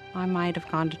to me. I might have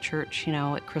gone to church,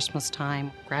 at Christmas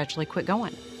time, gradually quit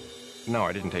going. No,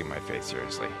 I didn't take my faith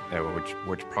seriously,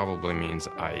 which probably means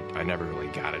I never really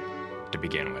got it to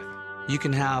begin with. You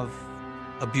can have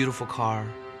a beautiful car,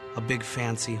 a big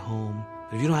fancy home,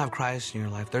 but if you don't have Christ in your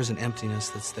life, there's an emptiness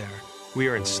that's there. We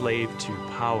are enslaved to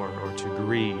power or to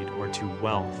greed or to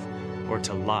wealth or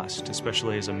to lust,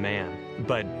 especially as a man.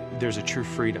 But there's a true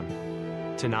freedom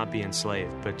to not be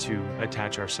enslaved, but to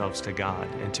attach ourselves to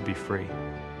God and to be free.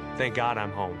 Thank God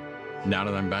I'm home. Now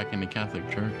that I'm back in the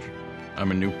Catholic Church,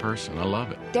 I'm a new person. I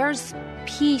love it. There's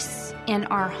peace in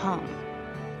our home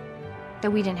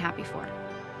that we didn't have before.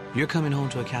 You're coming home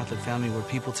to a Catholic family where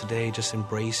people today just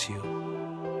embrace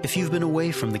you. If you've been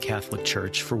away from the Catholic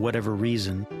Church for whatever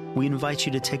reason, we invite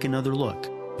you to take another look.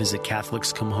 Visit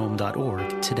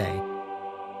CatholicsComeHome.org today.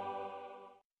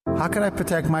 How can I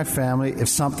protect my family if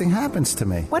something happens to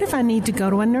me? What if I need to go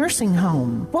to a nursing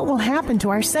home? What will happen to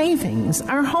our savings,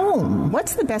 our home?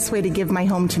 What's the best way to give my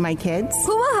home to my kids?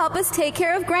 Who will help us take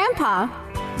care of Grandpa?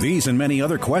 These and many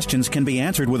other questions can be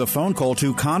answered with a phone call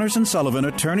to Connors & Sullivan,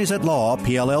 Attorneys at Law,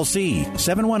 PLLC,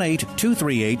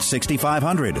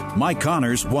 718-238-6500. Mike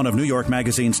Connors, one of New York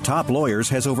Magazine's top lawyers,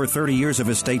 has over 30 years of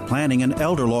estate planning and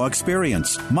elder law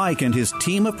experience. Mike and his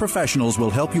team of professionals will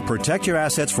help you protect your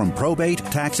assets from probate,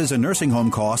 taxes, and nursing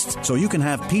home costs so you can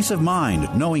have peace of mind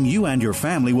knowing you and your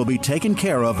family will be taken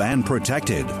care of and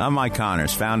protected. I'm Mike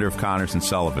Connors, founder of Connors &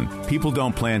 Sullivan. People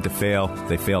don't plan to fail,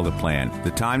 they fail to plan.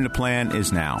 The time to plan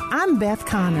is now. I'm Beth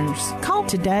Connors. Call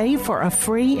today for a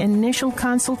free initial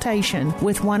consultation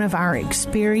with one of our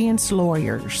experienced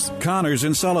lawyers.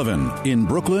 Connors & Sullivan in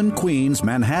Brooklyn, Queens,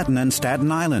 Manhattan, and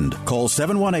Staten Island. Call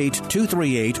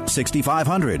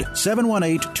 718-238-6500,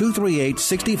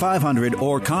 718-238-6500,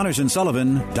 or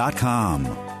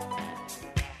ConnorsandSullivan.com.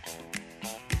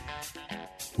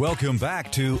 Welcome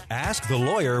back to Ask the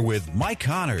Lawyer with Mike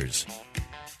Connors.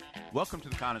 Welcome to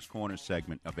the Connors Corner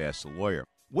segment of Ask the Lawyer.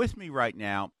 With me right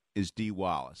now is Dee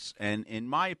Wallace, and in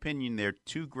my opinion, they're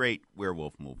two great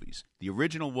werewolf movies. The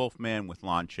original Wolfman with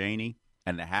Lon Chaney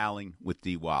and The Howling with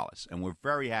Dee Wallace. And we're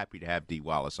very happy to have Dee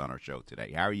Wallace on our show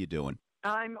today. How are you doing?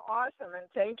 I'm awesome, and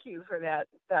thank you for that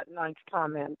nice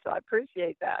comment. I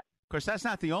appreciate that. Of course, that's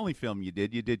not the only film you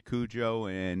did. You did Cujo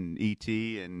and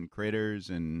E.T. and Critters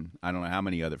and I don't know how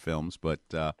many other films, but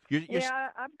you're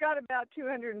I've got about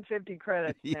 250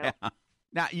 credits now.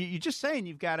 Now, you're just saying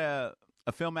you've got a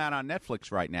film out on Netflix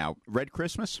right now, Red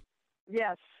Christmas?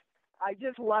 Yes. I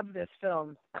just love this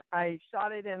film. I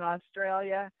shot it in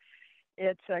Australia.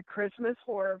 It's a Christmas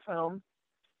horror film.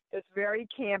 It's very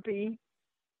campy,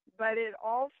 but it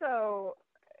also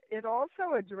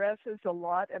addresses a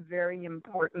lot of very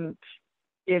important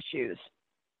issues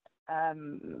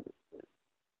in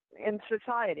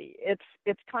society.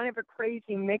 It's kind of a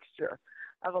crazy mixture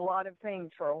of a lot of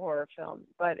things for a horror film,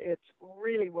 but it's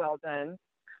really well done.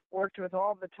 Worked with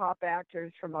all the top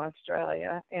actors from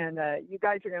Australia, and you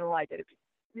guys are going to like it. If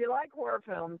you like horror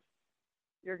films,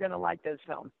 you're going to like this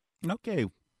film. Okay,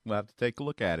 we'll have to take a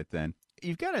look at it then.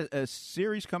 You've got a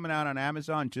series coming out on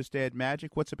Amazon, Just Add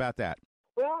Magic. What's about that?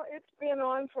 Well, it's been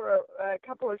on for a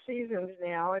couple of seasons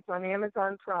now. It's on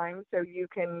Amazon Prime, so you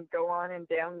can go on and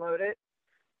download it,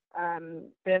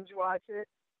 binge watch it.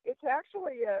 It's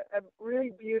actually a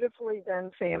really beautifully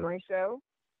done family show.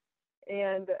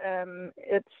 And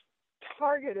it's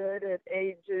targeted at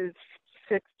ages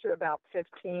 6 to about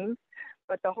 15,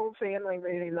 but the whole family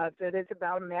really loves it. It's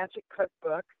about a magic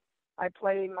cookbook. I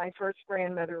play my first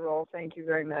grandmother role. Thank you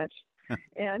very much.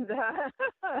 And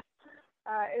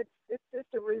it's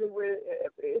just a really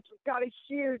it's got a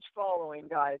huge following,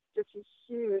 guys. Just a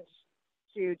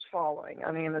huge following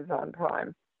on Amazon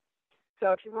Prime.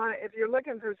 So if you're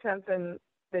looking for something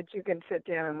that you can sit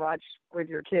down and watch with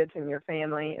your kids and your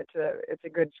family, it's a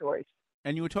good choice.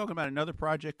 And you were talking about another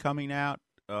project coming out,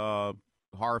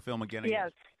 horror film again.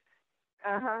 Yes.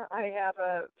 I have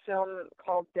a film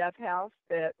called Death House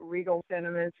that Regal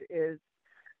Cinemas is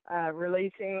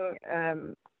releasing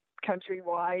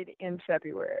countrywide in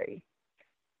February.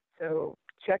 So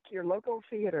check your local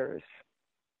theaters.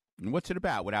 And what's it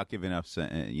about without giving us,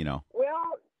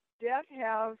 Well, Death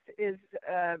House is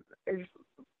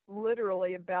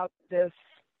literally about this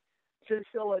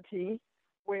facility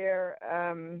where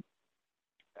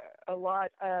a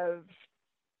lot of,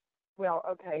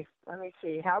 let me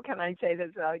see. How can I say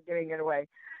this without giving it away?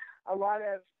 A lot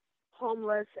of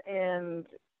homeless and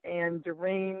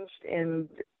deranged and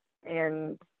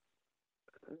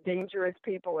dangerous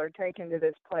people are taken to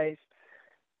this place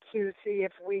to see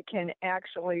if we can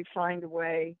actually find a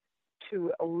way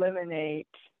to eliminate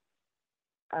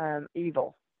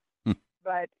evil.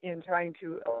 But in trying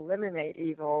to eliminate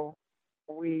evil,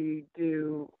 we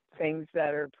do things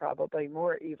that are probably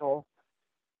more evil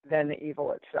than the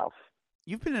evil itself.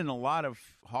 You've been in a lot of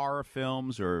horror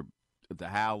films, or The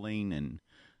Howling, and,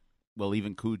 well,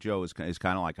 even Cujo is kind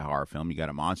of like a horror film. You got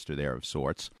a monster there of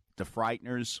sorts. The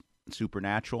Frighteners,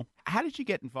 Supernatural. How did you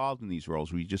get involved in these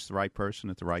roles? Were you just the right person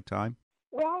at the right time?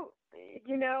 Well,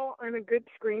 I'm a good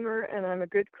screamer, and I'm a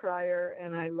good crier,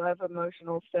 and I love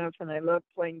emotional stuff, and I love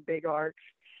playing big arcs.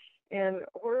 And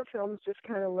horror films just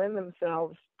kind of lend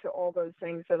themselves to all those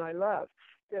things that I love.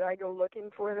 Did I go looking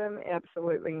for them?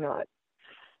 Absolutely not.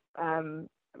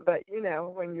 But,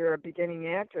 when you're a beginning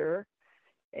actor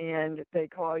and they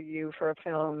call you for a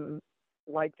film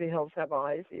like The Hills Have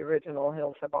Eyes, the original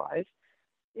Hills Have Eyes,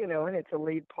 and it's a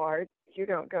lead part, you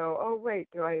don't go, oh, wait,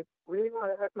 do I really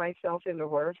want to hook myself into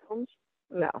horror films?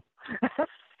 No.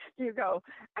 You go,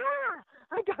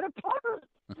 I got a part.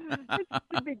 It's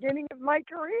the beginning of my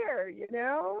career,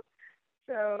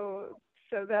 So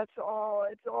that's all.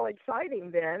 It's all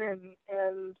exciting then,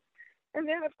 and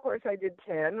then of course I did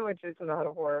 10, which is not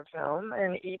a horror film,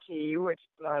 and E.T., which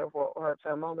is not a horror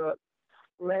film, although it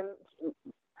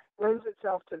lends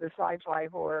itself to the sci-fi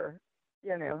horror,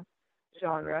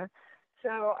 genre.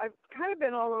 So I've kind of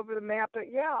been all over the map, but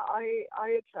yeah,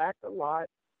 I attract a lot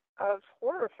of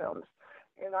horror films,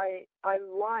 and I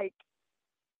like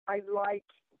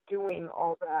doing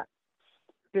all that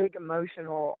big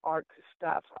emotional arc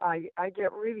stuff. I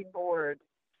get really bored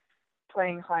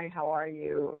playing hi, how are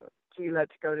you? Gee,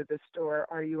 let's go to the store.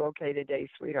 Are you okay today,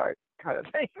 sweetheart? Kind of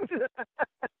thing.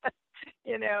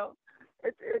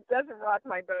 It doesn't rock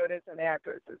my boat as an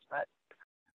actress as much.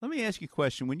 Let me ask you a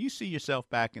question. When you see yourself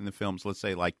back in the films, let's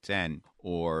say like 10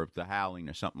 or The Howling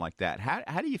or something like that,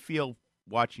 how do you feel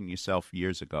watching yourself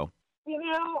years ago?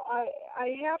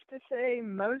 I have to say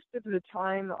most of the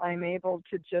time I'm able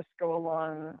to just go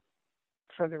along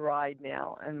for the ride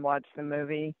now and watch the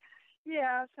movie.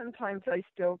 Yeah, sometimes I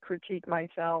still critique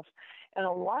myself. And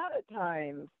a lot of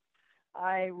times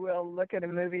I will look at a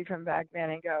movie from back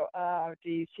then and go, oh,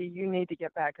 geez, you need to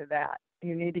get back to that.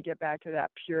 You need to get back to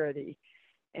that purity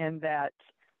and that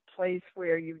place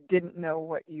where you didn't know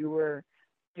what you were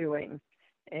doing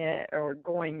or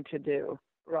going to do.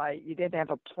 Right, you didn't have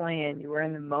a plan. You were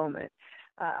in the moment.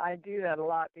 I do that a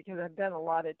lot because I've done a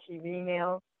lot of TV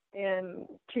now, and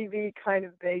TV kind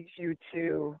of begs you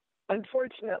to,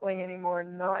 unfortunately anymore,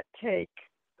 not take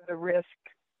the risk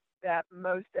that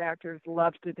most actors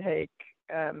love to take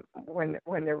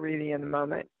when they're really in the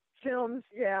moment. Films,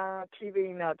 yeah,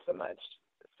 TV, not so much.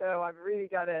 So I've really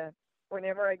got to,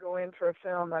 whenever I go in for a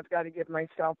film, I've got to give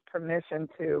myself permission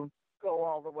to go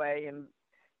all the way and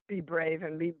be brave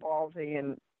and be ballsy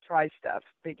and try stuff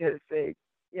because they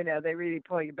really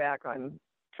pull you back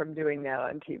from doing that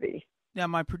on TV. Now,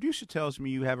 my producer tells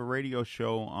me you have a radio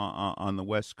show on the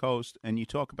West Coast, and you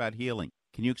talk about healing.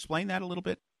 Can you explain that a little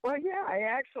bit? Well,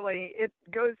 yeah, it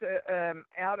goes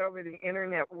out over the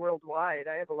internet worldwide.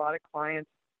 I have a lot of clients,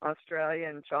 Australia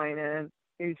and China and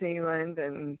New Zealand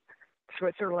and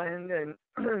Switzerland, and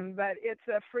but it's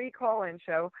a free call-in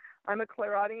show. I'm a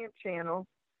clairaudient channel.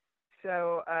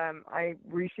 So I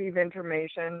receive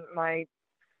information. My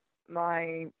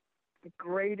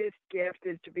greatest gift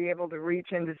is to be able to reach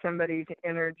into somebody's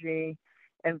energy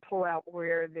and pull out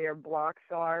where their blocks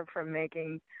are from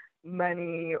making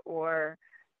money or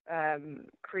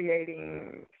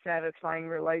creating satisfying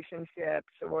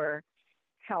relationships or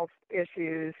health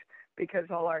issues, because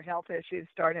all our health issues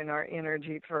start in our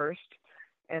energy first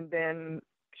and then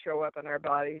show up in our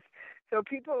bodies. So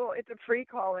it's a free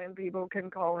call-in. People can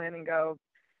call in and go,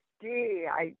 gee,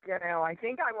 I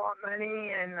think I want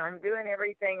money and I'm doing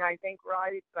everything I think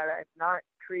right, but I'm not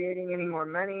creating any more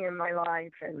money in my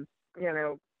life. And,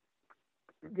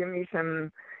 give me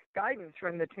some guidance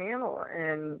from the channel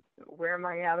and where am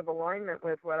I out of alignment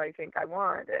with what I think I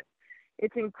want.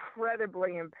 It's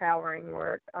incredibly empowering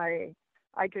work. I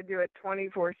could do it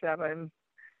 24/7.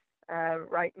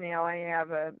 Right now I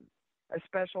have a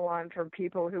special on for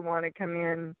people who want to come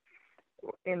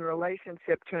in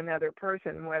relationship to another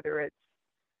person, whether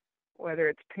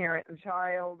it's parent and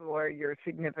child or your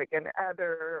significant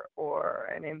other or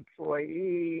an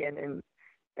employee and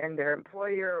their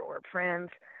employer or friends,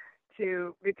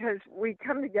 because we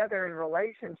come together in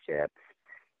relationships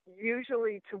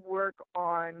usually to work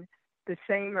on the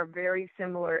same or very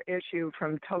similar issue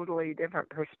from totally different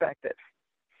perspectives.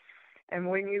 And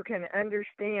when you can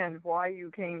understand why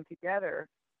you came together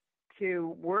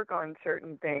to work on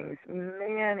certain things,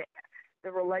 man,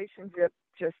 the relationship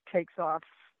just takes off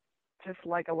just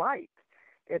like a light.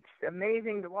 it's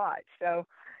amazing to watch. So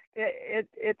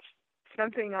it's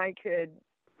something I could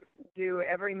do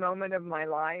every moment of my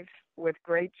life with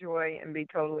great joy and be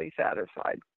totally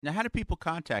satisfied. Now, how do people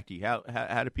contact you?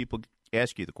 How do people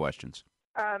ask you the questions?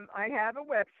 I have a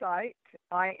website.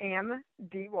 I am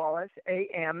Dee Wallace,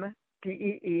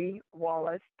 AMDEE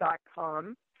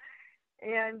Wallace.com.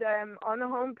 And on the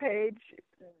homepage,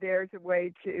 there's a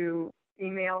way to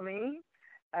email me,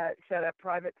 set up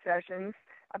private sessions.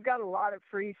 I've got a lot of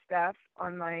free stuff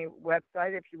on my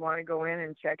website if you want to go in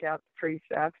and check out the free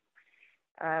stuff.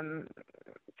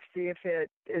 See if it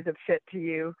is a fit to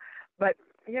you. But,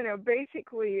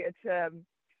 basically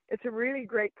it's a really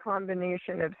great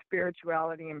combination of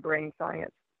spirituality and brain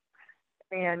science,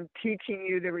 and teaching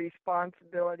you the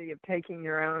responsibility of taking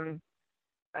your own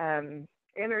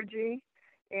energy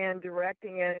and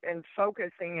directing it and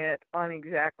focusing it on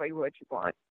exactly what you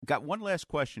want. Got one last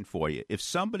question for you. If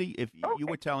you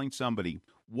were telling somebody,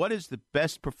 what is the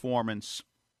best performance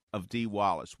of Dee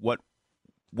Wallace, what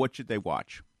should they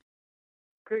watch?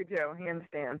 Cujo, hands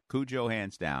down. Cujo,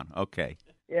 hands down. Okay.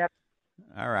 Yep.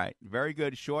 All right. Very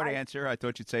good. Short answer. I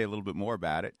thought you'd say a little bit more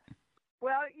about it.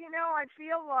 Well, I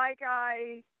feel like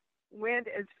I went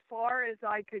as far as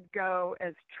I could go,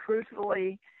 as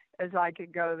truthfully as I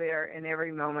could go there in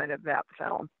every moment of that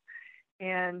film.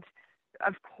 And,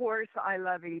 of course, I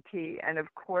love E.T., and,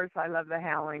 of course, I love The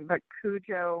Howling, but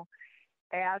Cujo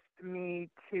asked me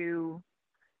to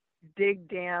dig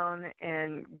down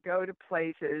and go to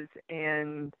places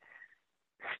and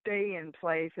stay in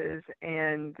places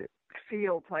and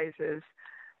feel places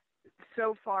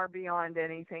so far beyond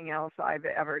anything else I've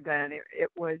ever done. It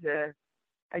was a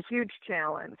huge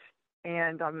challenge,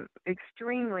 and I'm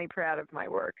extremely proud of my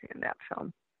work in that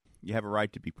film. You have a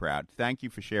right to be proud. Thank you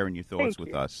for sharing your thoughts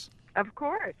with us. Of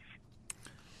course.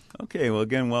 Okay, well,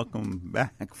 again, welcome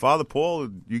back. Father Paul,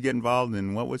 you get involved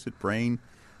in, what was it, brain?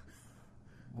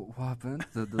 What happened?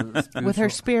 With her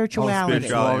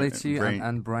spirituality.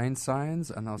 And brain science.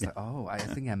 And I was like, I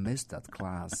think I missed that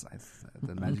class at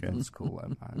the medical school.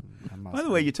 By the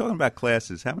way, you're talking about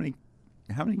classes. How many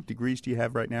degrees do you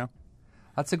have right now?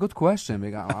 That's a good question,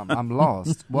 because I'm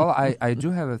lost. Well, I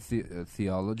do have a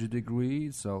theology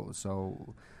degree, so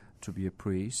to be a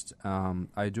priest.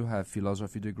 I do have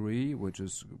philosophy degree, which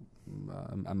is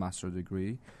a master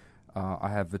degree. I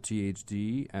have a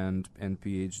PhD and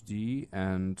PhD,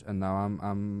 and now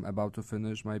I'm about to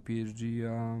finish my PhD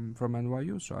from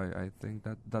NYU. So I think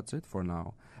that's it for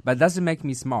now. But it doesn't make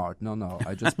me smart. No.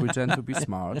 I just pretend to be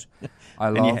smart.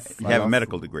 You have a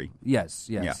medical degree. Yes.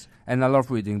 Yeah. And I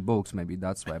love reading books. Maybe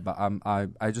that's why. But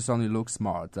I just only look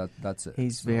smart. That's it.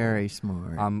 He's very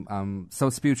smart. So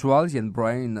spirituality and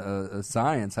brain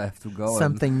science, I have to go.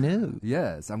 Something new.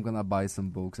 Yes, I'm gonna buy some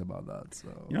books about that. So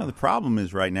the problem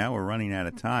is right now we're running out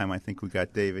of time. I think we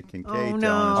got David Kincaid telling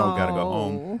us we've got to go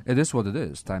home. It is what it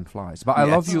is. Time flies. But I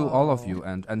love you, all of you,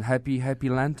 and happy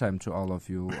Lent time to all of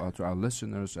you, to our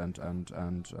listeners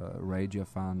and radio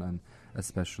fan, and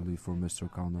especially for Mr.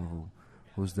 Connor,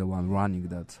 who's the one running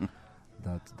that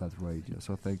radio.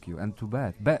 So thank you. And to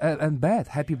Beth. Beth,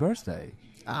 happy birthday.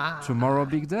 Tomorrow,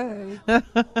 big day.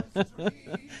 Bye-bye.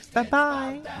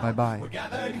 Bye-bye. We're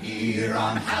gathered here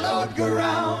on hallowed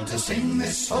ground to sing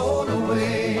this soul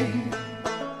away.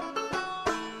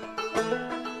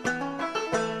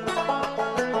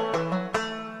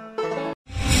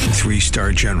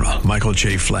 Three-star General Michael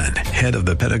J. Flynn, head of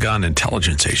the Pentagon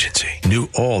Intelligence Agency, knew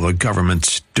all the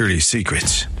government's dirty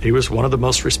secrets. He was one of the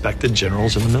most respected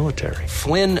generals in the military.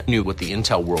 Flynn knew what the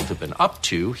intel world had been up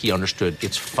to. He understood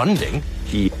its funding.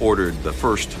 He ordered the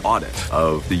first audit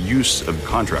of the use of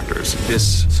contractors.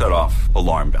 This set off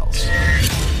alarm bells.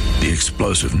 The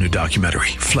explosive new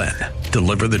documentary, Flynn,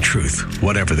 Deliver the Truth,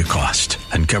 Whatever the Cost,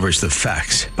 uncovers the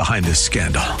facts behind this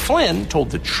scandal. Flynn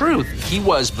told the truth. He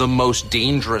was the most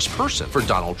dangerous person for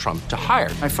Donald Trump to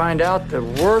hire. I find out the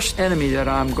worst enemy that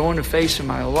I'm going to face in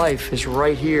my life is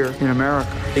right here in America.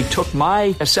 They took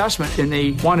my assessment and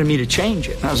they wanted me to change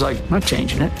it. And I was like, I'm not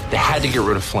changing it. They had to get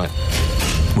rid of Flynn.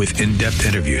 With in-depth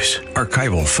interviews,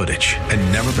 archival footage,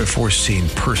 and never-before-seen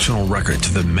personal records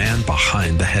of the man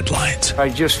behind the headlines. I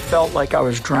just felt like I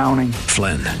was drowning.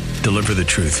 Flynn, Deliver the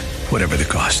Truth, Whatever the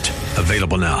Cost.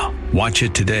 Available now. Watch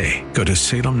it today. Go to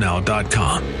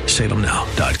salemnow.com.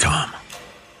 salemnow.com.